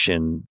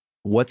distinction?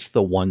 What's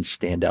the one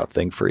standout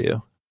thing for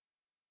you?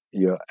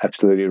 You're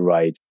absolutely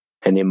right.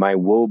 And in my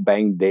World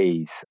Bank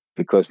days,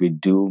 because we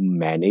do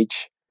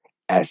manage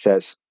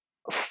assets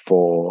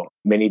for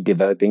many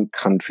developing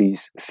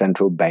countries'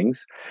 central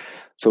banks,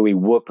 so we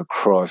work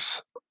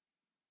across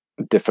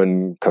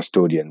different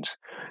custodians.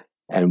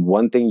 And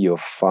one thing you'll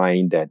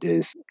find that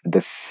is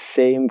the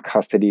same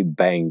custody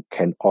bank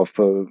can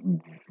offer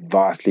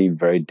vastly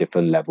very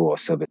different level of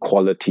service,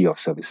 quality of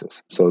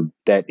services. So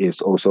that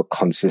is also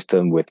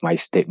consistent with my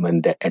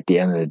statement that at the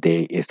end of the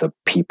day, it's a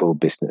people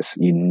business.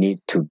 You need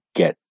to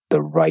get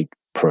the right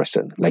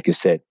person. Like you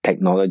said,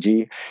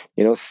 technology,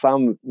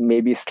 some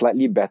may be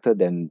slightly better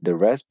than the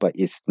rest, but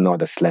it's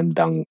not a slam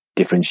dunk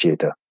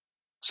differentiator.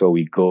 So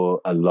we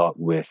go a lot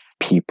with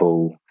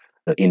people,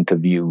 the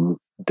interview,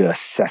 the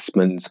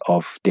assessments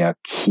of their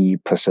key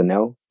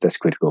personnel. That's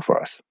critical for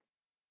us.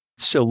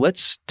 So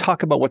let's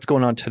talk about what's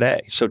going on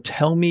today. So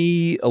tell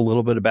me a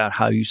little bit about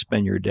how you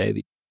spend your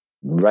day.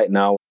 Right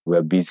now,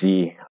 we're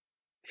busy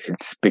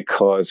It's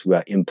because we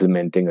are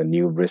implementing a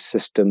new risk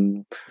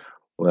system.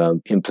 We're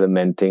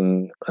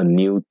implementing a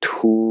new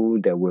tool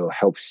that will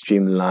help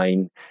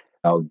streamline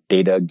our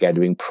data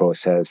gathering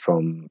process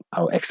from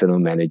our external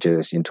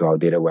managers into our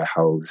data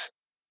warehouse.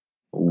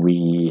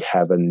 We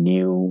have a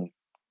new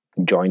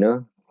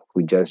joiner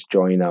who just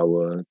joined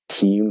our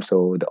team,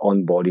 so the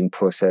onboarding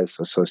process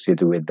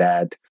associated with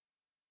that.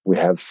 We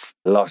have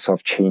lots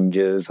of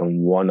changes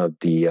on one of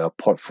the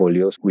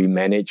portfolios. We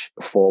manage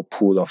 4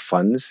 pool of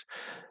funds,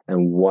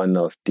 and one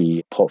of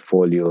the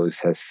portfolios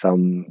has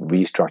some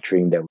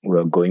restructuring that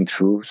we're going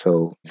through.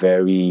 So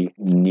very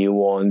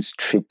nuanced,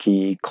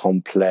 tricky,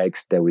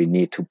 complex, that we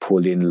need to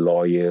pull in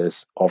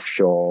lawyers,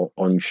 offshore,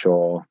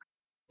 onshore,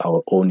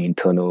 our own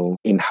internal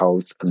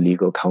in-house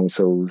legal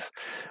counsels,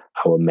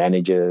 our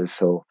managers.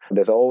 So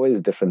there's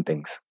always different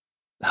things.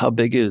 How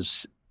big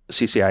is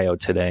CCIO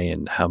today,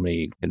 and how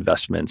many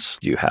investments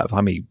do you have?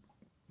 How many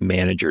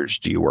managers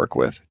do you work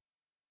with?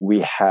 We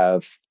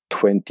have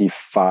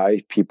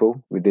 25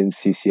 people within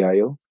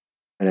CCIO.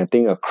 And I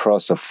think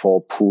across the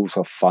 4 pools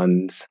of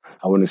funds,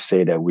 I want to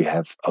say that we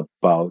have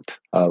about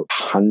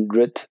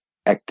 100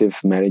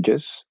 active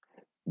managers,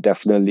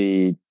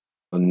 definitely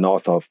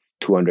north of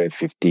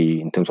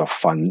 250 in terms of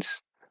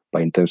funds,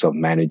 but in terms of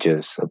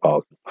managers,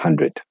 about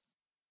 100.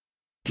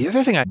 The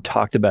other thing I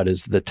talked about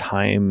is the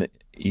time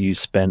you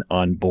spent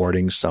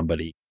onboarding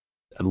somebody.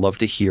 I'd love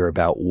to hear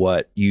about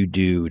what you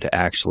do to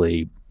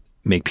actually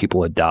make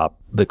people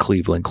adopt the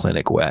Cleveland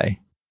Clinic way.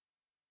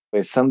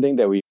 It's something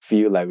that we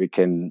feel like we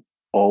can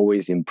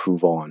always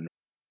improve on.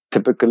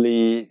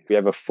 Typically, we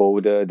have a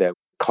folder that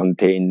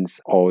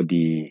contains all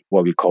the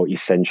what we call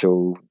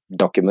essential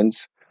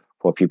documents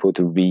for people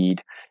to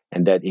read.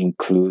 And that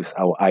includes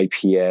our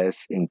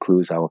IPS,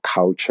 includes our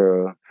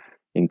culture,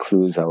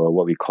 includes our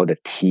what we call the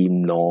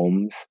team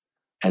norms.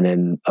 And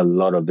then a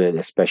lot of it,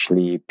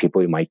 especially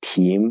people in my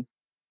team,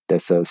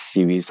 there's a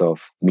series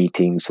of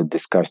meetings to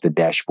discuss the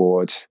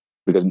dashboards,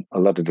 because a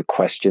lot of the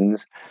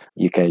questions,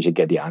 you can actually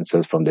get the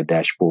answers from the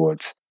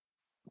dashboards.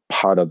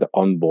 Part of the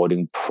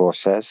onboarding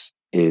process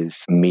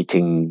is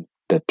meeting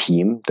the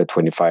team, the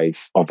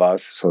 25 of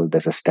us. So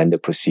there's a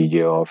standard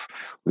procedure of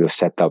we'll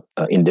set up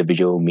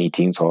individual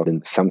meetings, or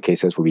in some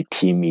cases will be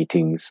team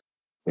meetings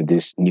with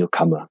this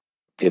newcomer.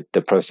 If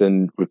the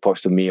person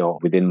reports to me or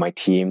within my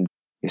team,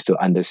 is to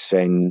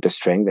understand the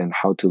strength and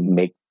how to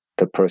make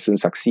the person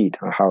succeed,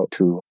 or how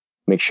to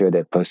make sure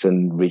that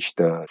person reach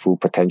the full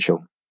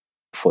potential.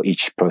 For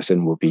each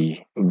person will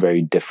be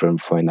very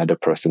different for another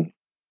person.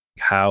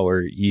 How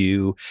are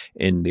you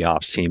in the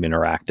ops team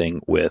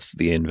interacting with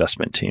the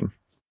investment team?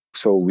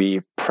 So we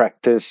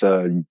practice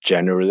a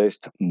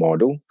generalist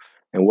model.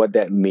 And what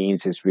that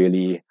means is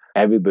really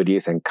everybody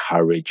is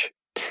encouraged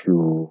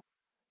to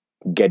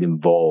get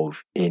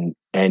involved in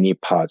any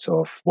parts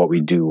of what we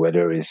do,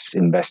 whether it's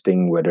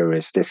investing, whether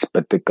it's this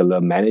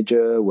particular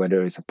manager,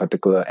 whether it's a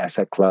particular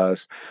asset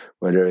class,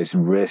 whether it's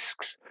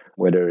risks,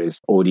 whether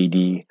it's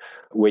ODD.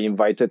 We're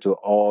invited to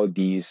all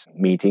these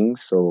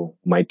meetings. So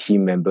my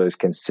team members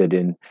can sit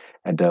in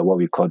at what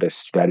we call the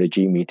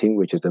strategy meeting,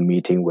 which is the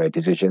meeting where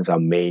decisions are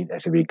made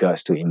as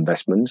regards to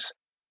investments.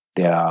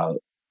 They are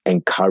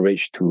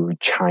encouraged to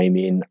chime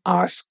in,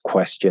 ask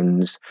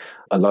questions,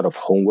 a lot of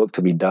homework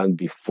to be done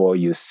before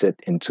you sit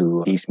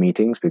into these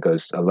meetings,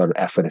 because a lot of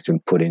effort has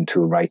been put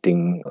into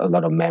writing a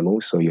lot of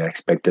memos, so you're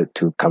expected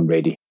to come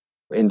ready.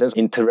 In terms of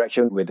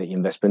interaction with the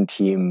investment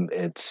team,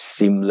 it's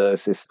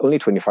seamless. It's only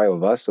 25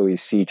 of us, so we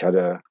see each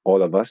other,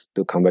 all of us,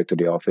 to come back to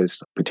the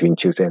office between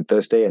Tuesday and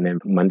Thursday, and then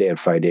Monday and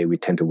Friday, we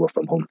tend to work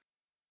from home.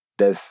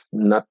 There's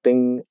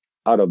nothing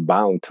out of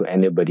bound to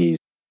anybody.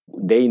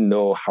 They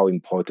know how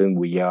important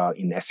we are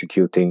in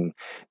executing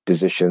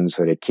decisions,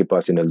 so they keep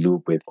us in a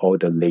loop with all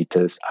the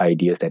latest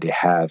ideas that they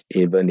have,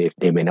 even if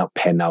they may not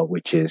pan out,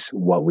 which is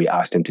what we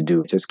ask them to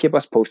do. Just keep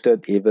us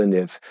posted, even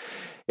if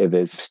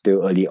it's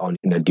still early on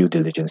in the due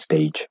diligence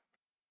stage.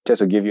 Just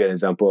to give you an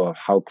example of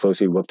how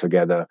closely we work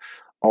together,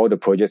 all the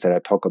projects that I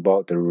talk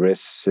about, the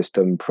risk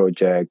system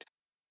project,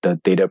 the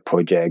data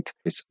project,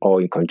 is all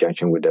in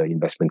conjunction with the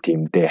investment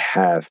team. They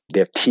have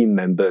team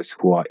members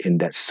who are in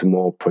that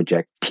small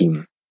project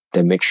team.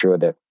 They make sure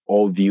that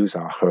all views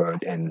are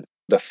heard and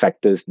the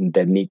factors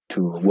that need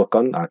to work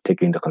on are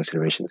taken into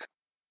considerations.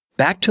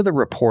 Back to the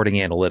reporting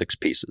analytics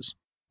pieces.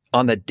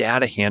 On the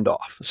data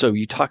handoff, so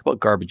you talk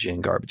about garbage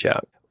in, garbage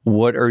out.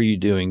 What are you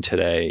doing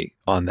today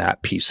on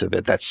that piece of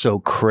it that's so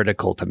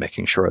critical to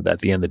making sure that at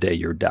the end of the day,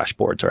 your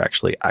dashboards are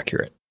actually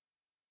accurate?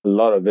 A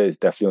lot of it is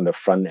definitely on the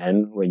front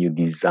end when you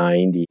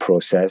design the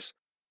process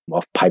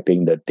of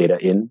piping the data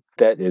in.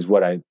 That is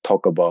what I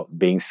talk about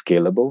being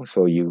scalable.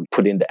 So you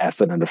put in the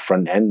effort on the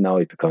front end, now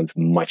it becomes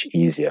much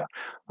easier.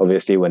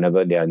 Obviously,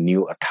 whenever there are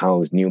new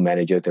accounts, new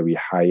managers that we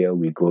hire,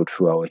 we go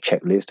through our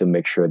checklist to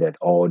make sure that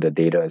all the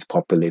data is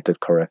populated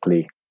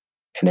correctly.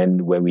 And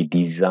then when we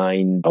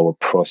design our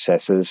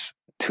processes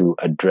to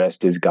address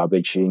this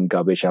garbage in,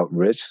 garbage out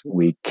risk,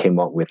 we came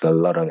up with a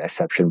lot of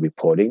exception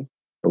reporting.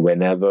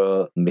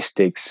 Whenever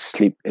mistakes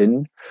slip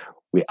in,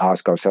 we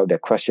ask ourselves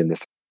that question.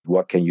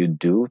 What can you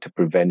do to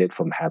prevent it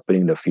from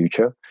happening in the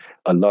future?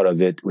 A lot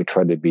of it, we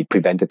try to be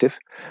preventative.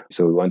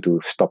 So we want to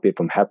stop it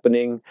from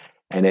happening.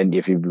 And then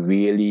if you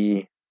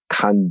really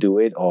can't do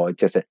it or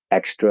just an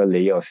extra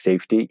layer of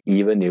safety,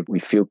 even if we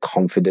feel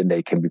confident that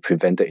it can be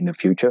prevented in the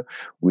future,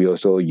 we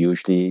also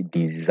usually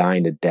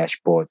design a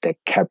dashboard that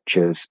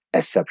captures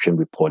exception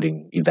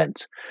reporting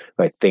events,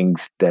 right?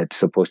 Things that's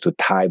supposed to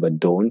tie but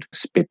don't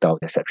spit out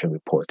exception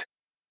report.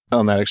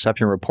 On that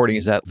exception reporting,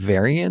 is that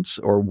variance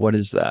or what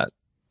is that?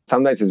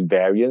 Sometimes it's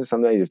variance,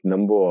 sometimes it's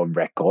number of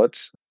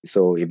records.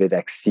 So if it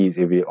exceeds,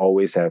 if we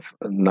always have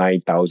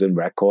 9,000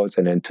 records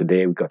and then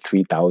today we got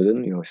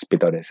 3,000,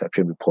 spit out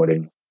exception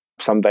reporting.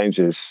 Sometimes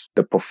it's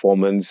the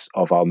performance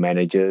of our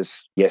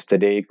managers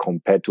yesterday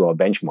compared to our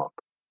benchmark.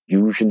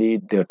 Usually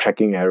the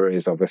tracking error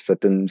is of a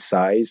certain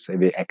size.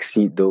 If it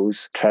exceeds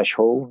those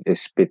thresholds, it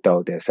spit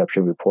out the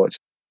exception reports.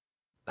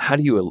 How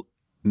do you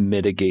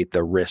mitigate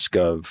the risk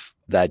of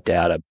that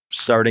data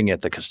starting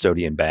at the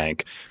custodian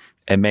bank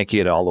and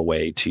making it all the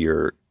way to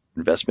your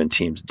investment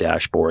team's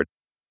dashboard?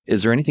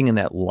 Is there anything in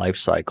that life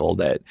cycle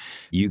that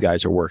you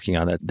guys are working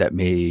on that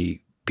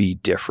may be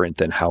different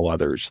than how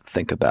others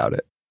think about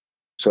it?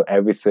 So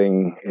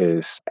everything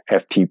is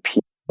FTP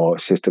or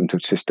system to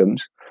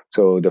systems.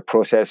 So the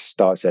process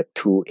starts at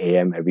 2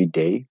 a.m. every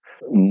day.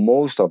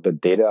 Most of the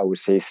data, I would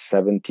say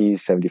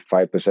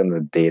 75% of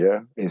the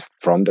data is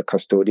from the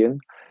custodian.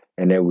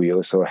 And then we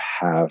also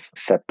have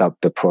set up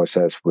the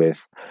process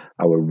with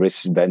our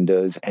risk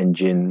vendors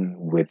engine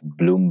with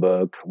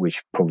Bloomberg,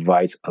 which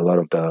provides a lot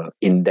of the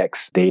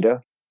index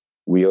data.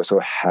 We also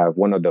have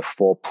one of the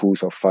 4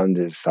 pools of funds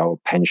is our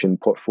pension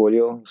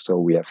portfolio. So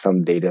we have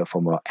some data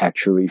from our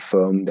actuary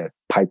firm that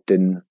piped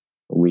in.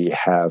 We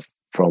have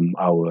from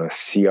our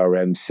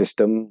CRM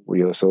system.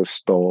 We also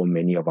store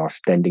many of our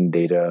standing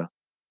data,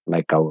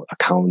 like our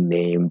account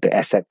name, the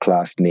asset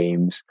class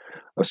names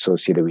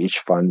associated with each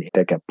fund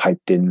that get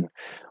piped in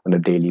on a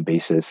daily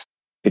basis.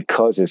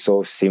 Because it's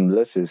so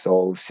seamless, it's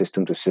all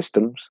system to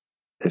systems,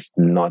 it's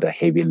not a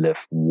heavy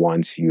lift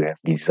once you have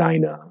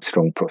designed a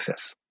strong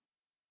process.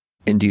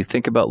 And do you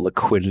think about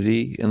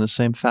liquidity in the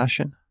same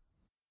fashion?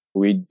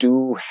 We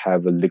do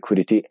have a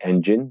liquidity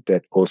engine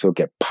that also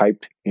get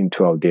piped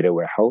into our data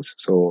warehouse.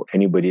 So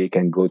anybody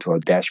can go to our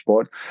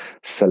dashboard,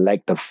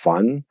 select the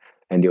fund,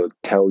 and they'll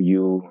tell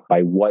you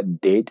by what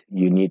date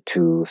you need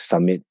to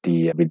submit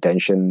the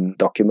redemption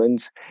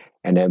documents,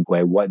 and then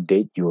by what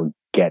date you'll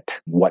get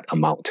what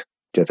amount.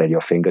 Just at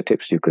your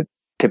fingertips, you could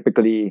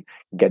typically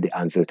get the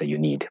answers that you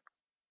need.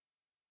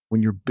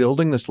 When you're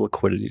building this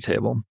liquidity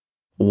table,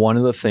 one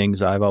of the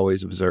things I've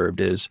always observed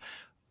is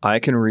I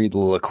can read the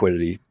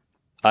liquidity.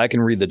 I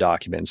can read the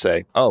document and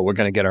say, oh, we're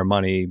going to get our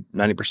money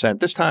 90%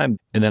 this time.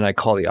 And then I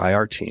call the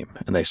IR team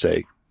and they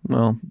say,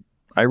 well,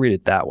 I read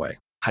it that way.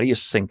 How do you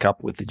sync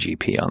up with the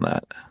GP on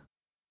that?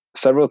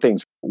 Several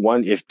things.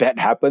 One, if that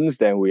happens,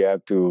 then we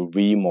have to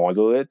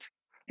remodel it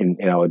in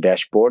our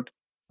dashboard.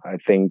 I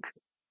think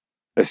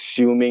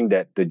assuming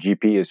that the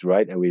GP is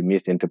right and we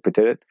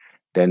misinterpreted it,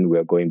 then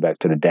we're going back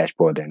to the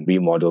dashboard and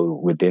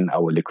remodel within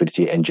our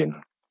liquidity engine.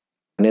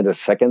 And then the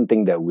second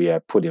thing that we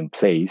have put in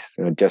place,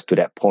 just to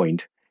that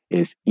point,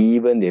 is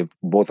even if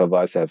both of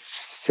us have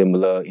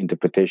similar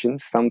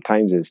interpretations,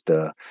 sometimes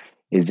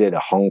is it a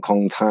Hong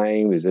Kong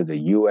time? Is it the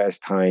US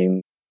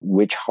time?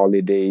 Which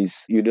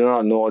holidays? You do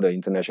not know the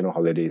international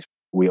holidays.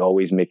 We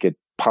always make it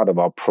part of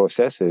our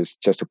process is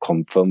just to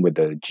confirm with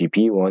the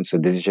GP once a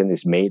decision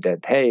is made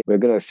that, hey, we're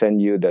going to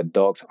send you the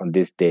docs on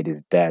this date.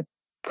 Is that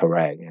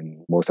correct?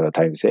 And most of the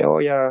time say, oh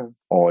yeah,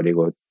 or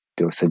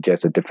they'll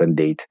suggest a different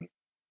date.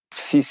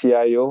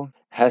 CCIO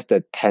has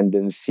the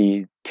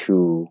tendency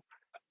to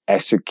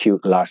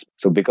execute last.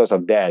 So because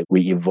of that,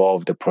 we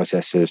evolve the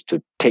processes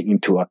to take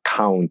into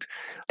account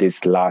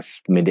this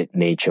last minute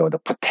nature or the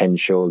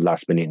potential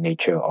last minute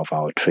nature of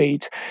our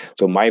trades.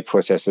 So my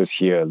processes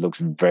here looks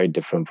very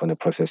different from the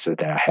processes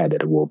that I had at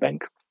the World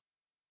Bank.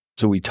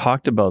 So we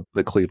talked about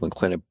the Cleveland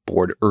Clinic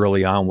board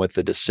early on with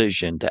the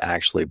decision to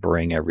actually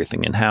bring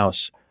everything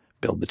in-house,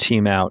 build the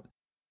team out.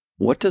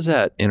 What does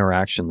that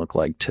interaction look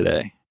like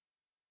today?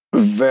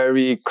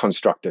 Very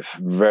constructive,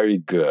 very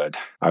good.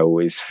 I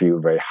always feel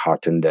very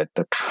heartened that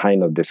the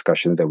kind of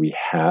discussions that we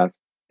have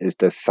is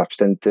the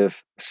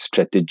substantive,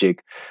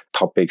 strategic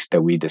topics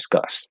that we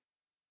discuss.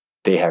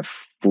 They have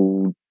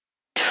full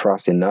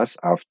trust in us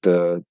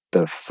after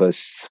the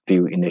first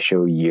few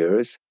initial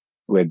years.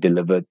 We've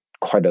delivered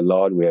quite a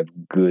lot. We have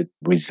good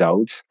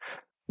results.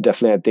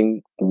 Definitely, I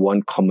think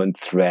one common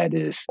thread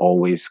is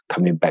always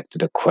coming back to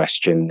the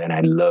question, and I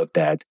love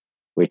that,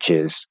 which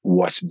is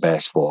what's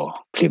best for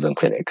Cleveland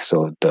Clinic.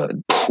 So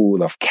the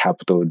pool of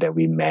capital that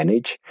we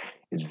manage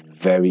is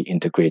very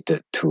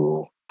integrated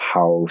to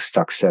how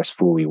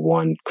successful we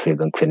want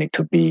Cleveland Clinic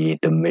to be,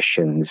 the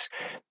missions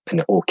and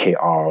the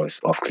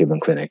OKRs of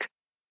Cleveland Clinic.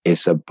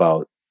 It's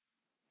about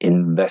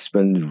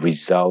investment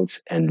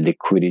results and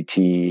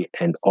liquidity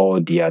and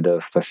all the other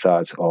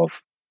facades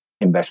of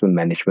investment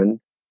management.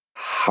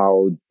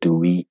 How do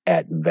we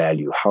add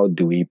value? How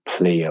do we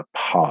play a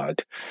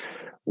part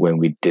when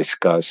we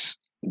discuss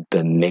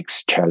the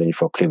next challenge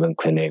for Cleveland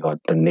Clinic or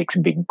the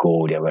next big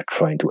goal that we're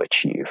trying to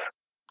achieve.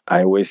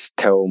 I always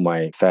tell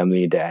my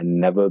family that I've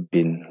never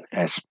been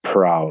as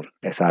proud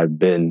as I've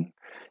been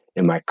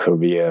in my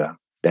career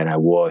than I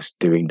was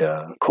during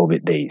the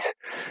COVID days.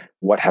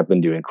 What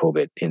happened during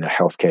COVID in the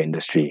healthcare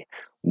industry?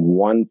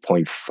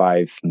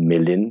 1.5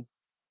 million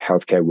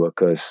healthcare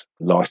workers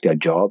lost their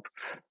job.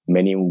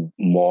 Many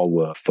more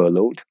were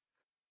furloughed.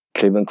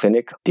 Cleveland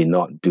Clinic did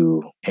not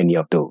do any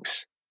of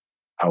those.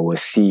 Our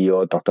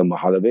CEO, Dr.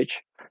 Mihaljevic,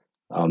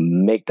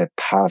 make the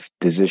tough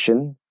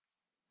decision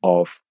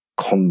of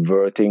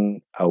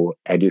converting our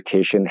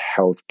education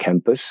health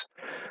campus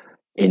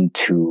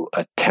into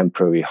a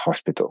temporary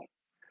hospital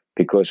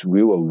because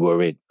we were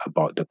worried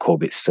about the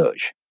COVID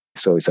surge.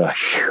 So it's a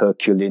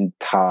Herculean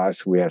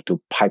task. We have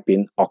to pipe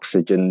in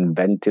oxygen,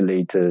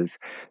 ventilators,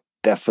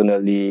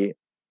 definitely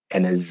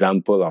an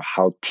example of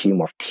how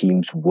team of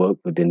teams work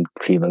within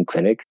Cleveland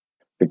Clinic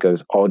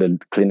because all the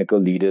clinical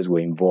leaders were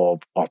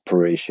involved,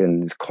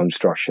 operations,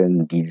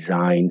 construction,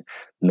 design,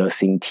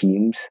 nursing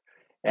teams.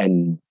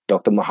 And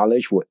Dr.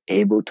 Mahalaj were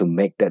able to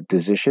make that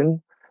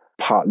decision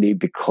partly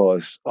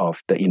because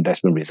of the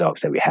investment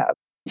results that we have.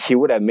 He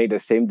would have made the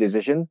same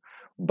decision,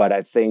 but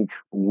I think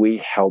we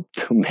helped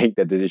to make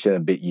the decision a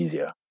bit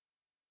easier.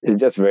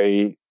 It's just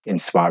very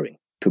inspiring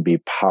to be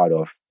part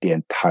of the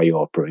entire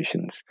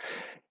operations.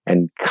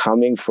 And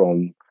coming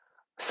from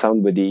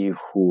somebody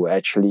who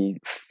actually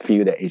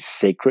feel that it's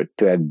sacred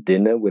to have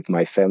dinner with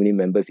my family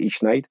members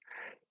each night,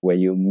 where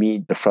you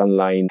meet the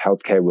frontline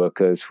healthcare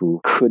workers who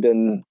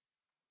couldn't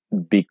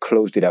be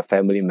close to their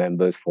family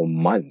members for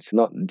months,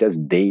 not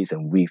just days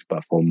and weeks,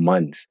 but for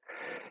months.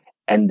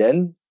 And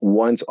then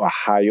once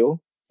Ohio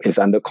is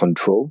under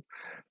control,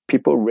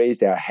 people raise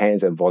their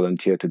hands and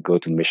volunteer to go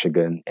to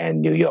Michigan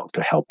and New York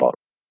to help out.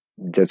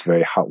 Just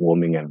very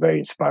heartwarming and very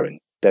inspiring.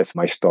 That's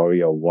my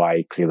story of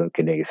why Cleveland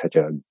Clinic is such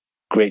a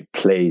great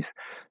place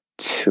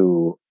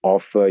to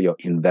offer your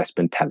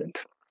investment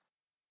talent.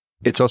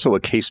 It's also a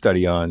case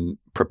study on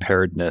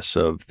preparedness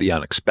of the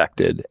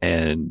unexpected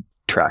and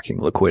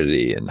tracking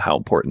liquidity and how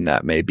important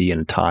that may be in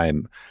a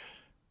time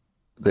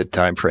the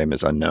time frame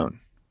is unknown.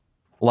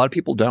 A lot of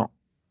people don't,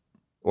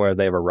 or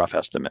they have a rough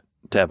estimate.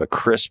 To have a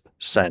crisp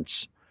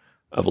sense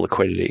of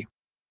liquidity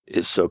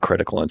is so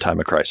critical in time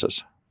of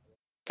crisis.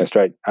 That's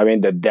right. I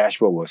mean, the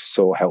dashboard was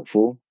so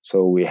helpful.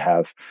 So we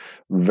have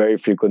very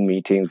frequent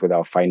meetings with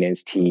our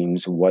finance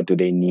teams. What do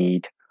they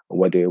need?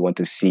 What do they want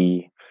to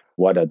see?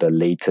 What are the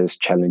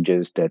latest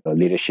challenges that the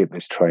leadership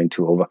is trying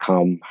to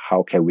overcome?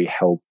 How can we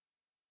help?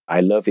 I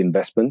love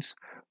investments,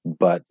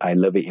 but I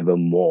love it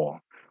even more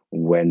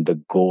when the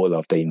goal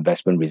of the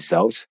investment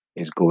results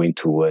is going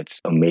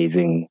towards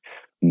amazing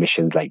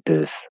missions like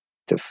this,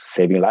 just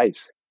saving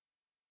lives.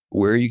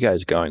 Where are you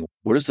guys going?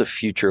 What does the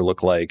future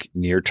look like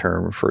near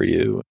term for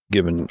you,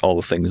 given all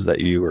the things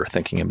that you were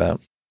thinking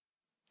about?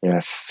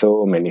 Yeah,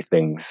 so many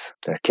things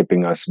that are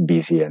keeping us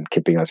busy and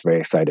keeping us very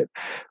excited.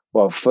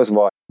 Well, first of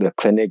all, the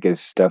clinic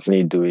is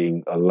definitely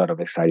doing a lot of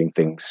exciting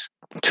things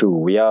too.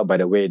 We are, by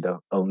the way, the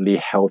only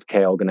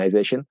healthcare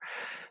organization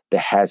that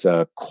has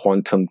a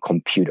quantum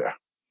computer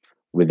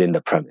within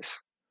the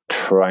premise,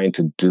 trying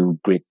to do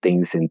great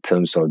things in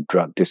terms of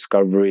drug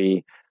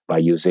discovery by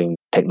using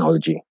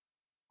technology.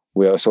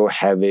 We're also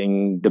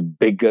having the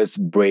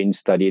biggest brain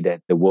study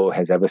that the world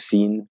has ever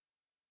seen.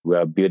 We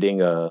are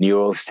building a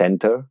neural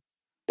center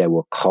that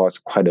will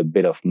cost quite a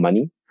bit of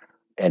money.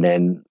 And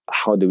then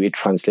how do we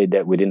translate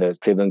that within the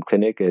Cleveland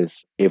Clinic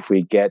is if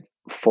we get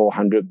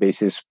 400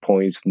 basis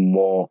points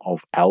more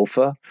of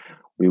alpha,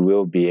 we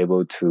will be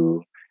able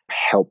to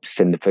help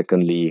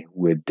significantly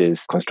with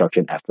this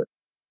construction effort.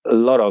 A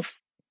lot of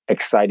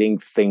exciting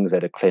things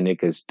that the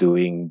clinic is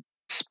doing.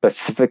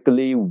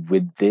 Specifically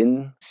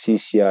within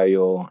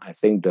CCIO, I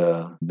think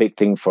the big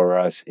thing for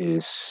us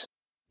is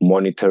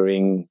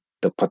monitoring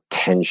the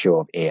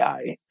potential of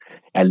AI,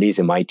 at least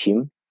in my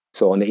team.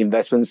 So on the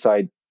investment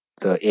side,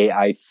 the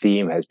AI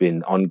theme has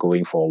been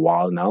ongoing for a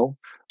while now.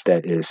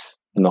 That is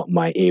not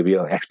my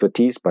area of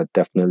expertise, but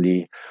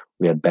definitely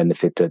we have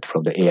benefited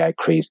from the AI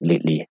craze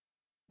lately.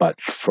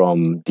 But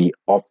from the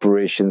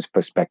operations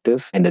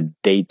perspective and the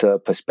data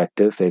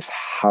perspective is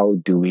how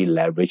do we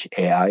leverage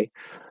AI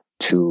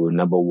to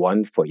number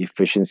one, for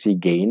efficiency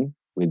gain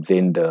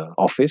within the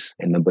office,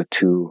 and number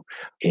two,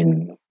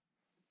 in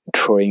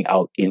throwing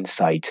out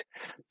insight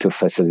to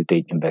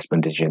facilitate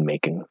investment decision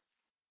making.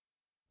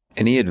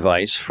 Any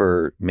advice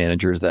for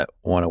managers that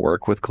want to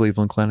work with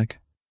Cleveland Clinic?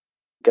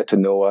 Get to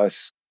know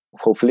us.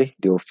 Hopefully,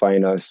 they'll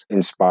find us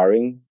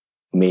inspiring,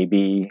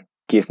 maybe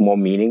give more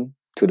meaning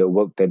to the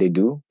work that they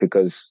do,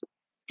 because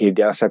if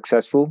they are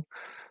successful,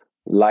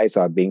 lives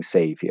are being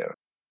saved here.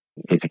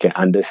 If you can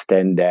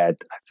understand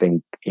that, I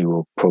think it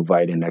will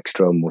provide an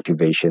extra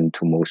motivation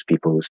to most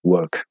people's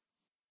work.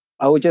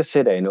 I would just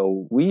say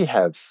that, we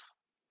have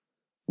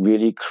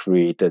really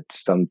created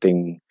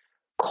something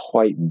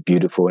quite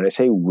beautiful. And I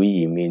say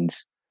we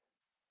means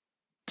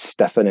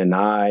Stefan and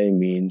I,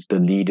 means the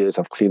leaders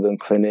of Cleveland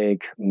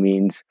Clinic,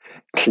 means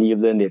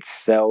Cleveland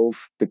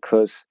itself,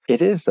 because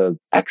it is an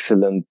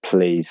excellent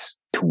place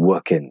to to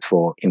work in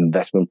for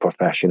investment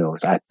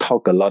professionals. I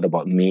talk a lot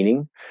about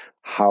meaning,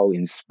 how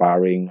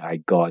inspiring I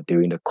got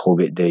during the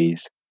COVID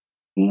days.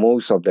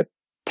 Most of the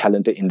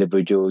talented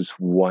individuals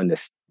want an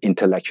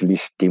intellectually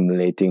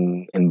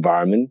stimulating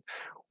environment.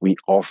 We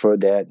offer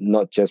that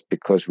not just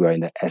because we're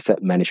in the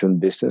asset management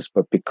business,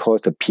 but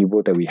because the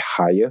people that we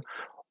hire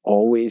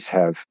always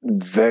have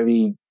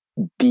very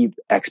deep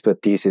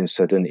expertise in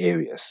certain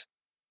areas.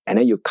 And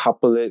then you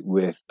couple it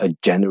with a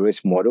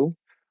generous model.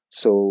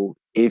 So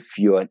if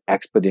you're an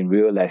expert in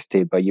real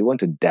estate, but you want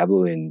to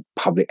dabble in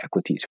public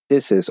equities,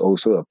 this is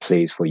also a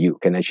place for you. You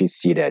can actually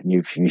see that.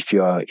 If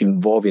you are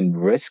involved in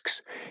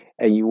risks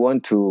and you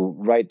want to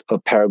write a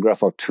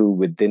paragraph or two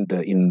within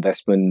the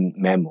investment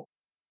memo,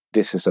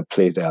 this is a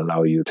place that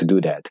allows you to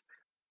do that.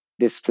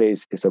 This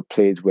place is a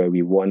place where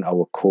we want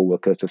our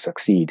co-workers to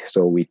succeed.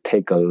 So we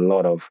take a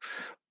lot of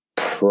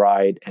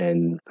pride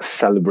and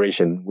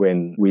celebration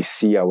when we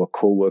see our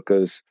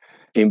co-workers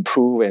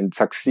improve and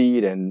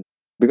succeed, and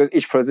because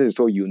each person is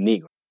so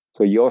unique.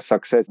 So your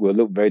success will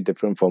look very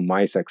different from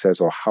my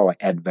success or how I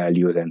add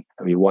values, and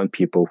we want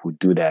people who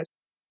do that.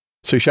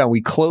 So Shaun,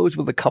 we close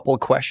with a couple of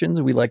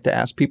questions we like to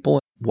ask people.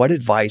 What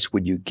advice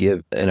would you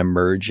give an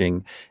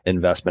emerging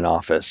investment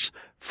office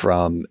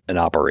from an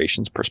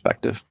operations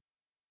perspective?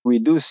 We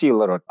do see a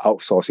lot of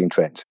outsourcing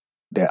trends.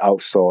 They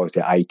outsource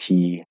their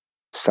IT,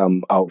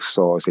 some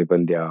outsource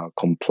even their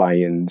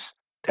compliance.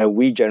 And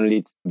we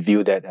generally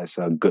view that as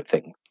a good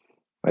thing.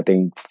 I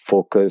think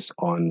focus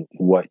on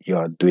what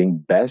you're doing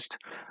best.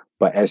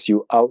 But as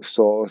you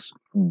outsource,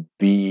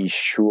 be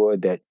sure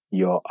that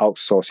you're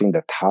outsourcing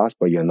the task,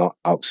 but you're not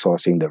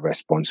outsourcing the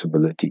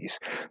responsibilities.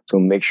 So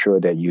make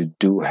sure that you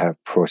do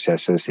have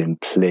processes in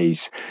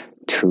place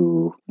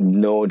to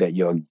know that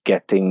you're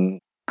getting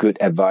good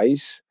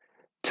advice,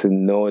 to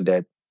know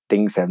that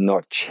things have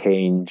not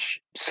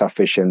changed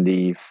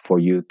sufficiently for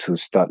you to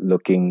start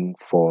looking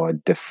for a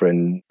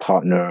different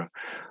partner.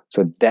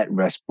 So that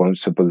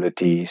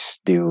responsibility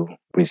still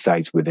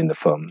resides within the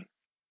firm.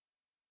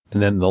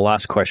 And then the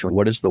last question,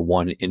 what is the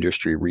one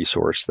industry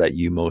resource that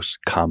you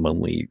most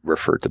commonly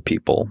refer to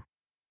people?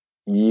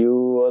 You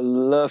will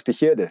love to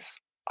hear this.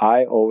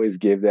 I always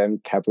give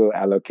them Capital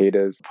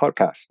Allocators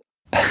podcast.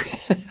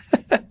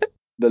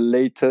 The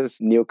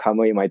latest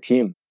newcomer in my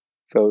team.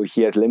 So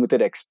he has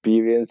limited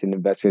experience in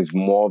investments,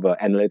 more of an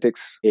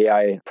analytics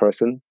AI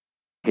person.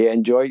 He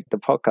enjoyed the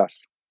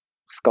podcast.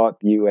 Scott,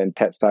 you and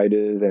Ted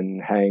Siders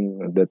and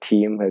Hank, the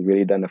team, have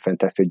really done a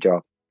fantastic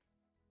job.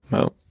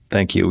 Well,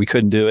 thank you. We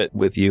couldn't do it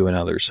with you and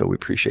others, so we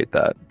appreciate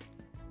that.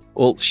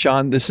 Well,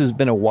 Shaun, this has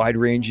been a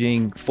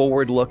wide-ranging,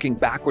 forward-looking,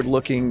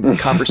 backward-looking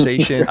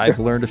conversation. I've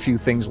learned a few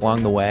things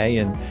along the way,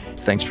 and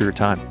thanks for your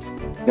time.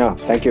 Yeah,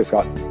 thank you,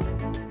 Scott.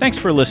 Thanks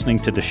for listening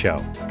to the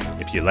show.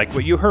 If you like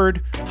what you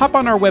heard, hop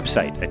on our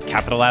website at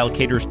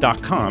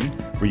capitalallocators.com,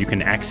 where you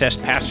can access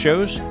past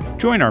shows,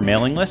 join our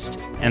mailing list,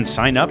 and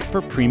sign up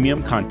for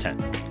premium content.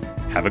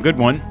 Have a good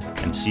one,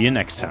 and see you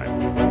next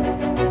time.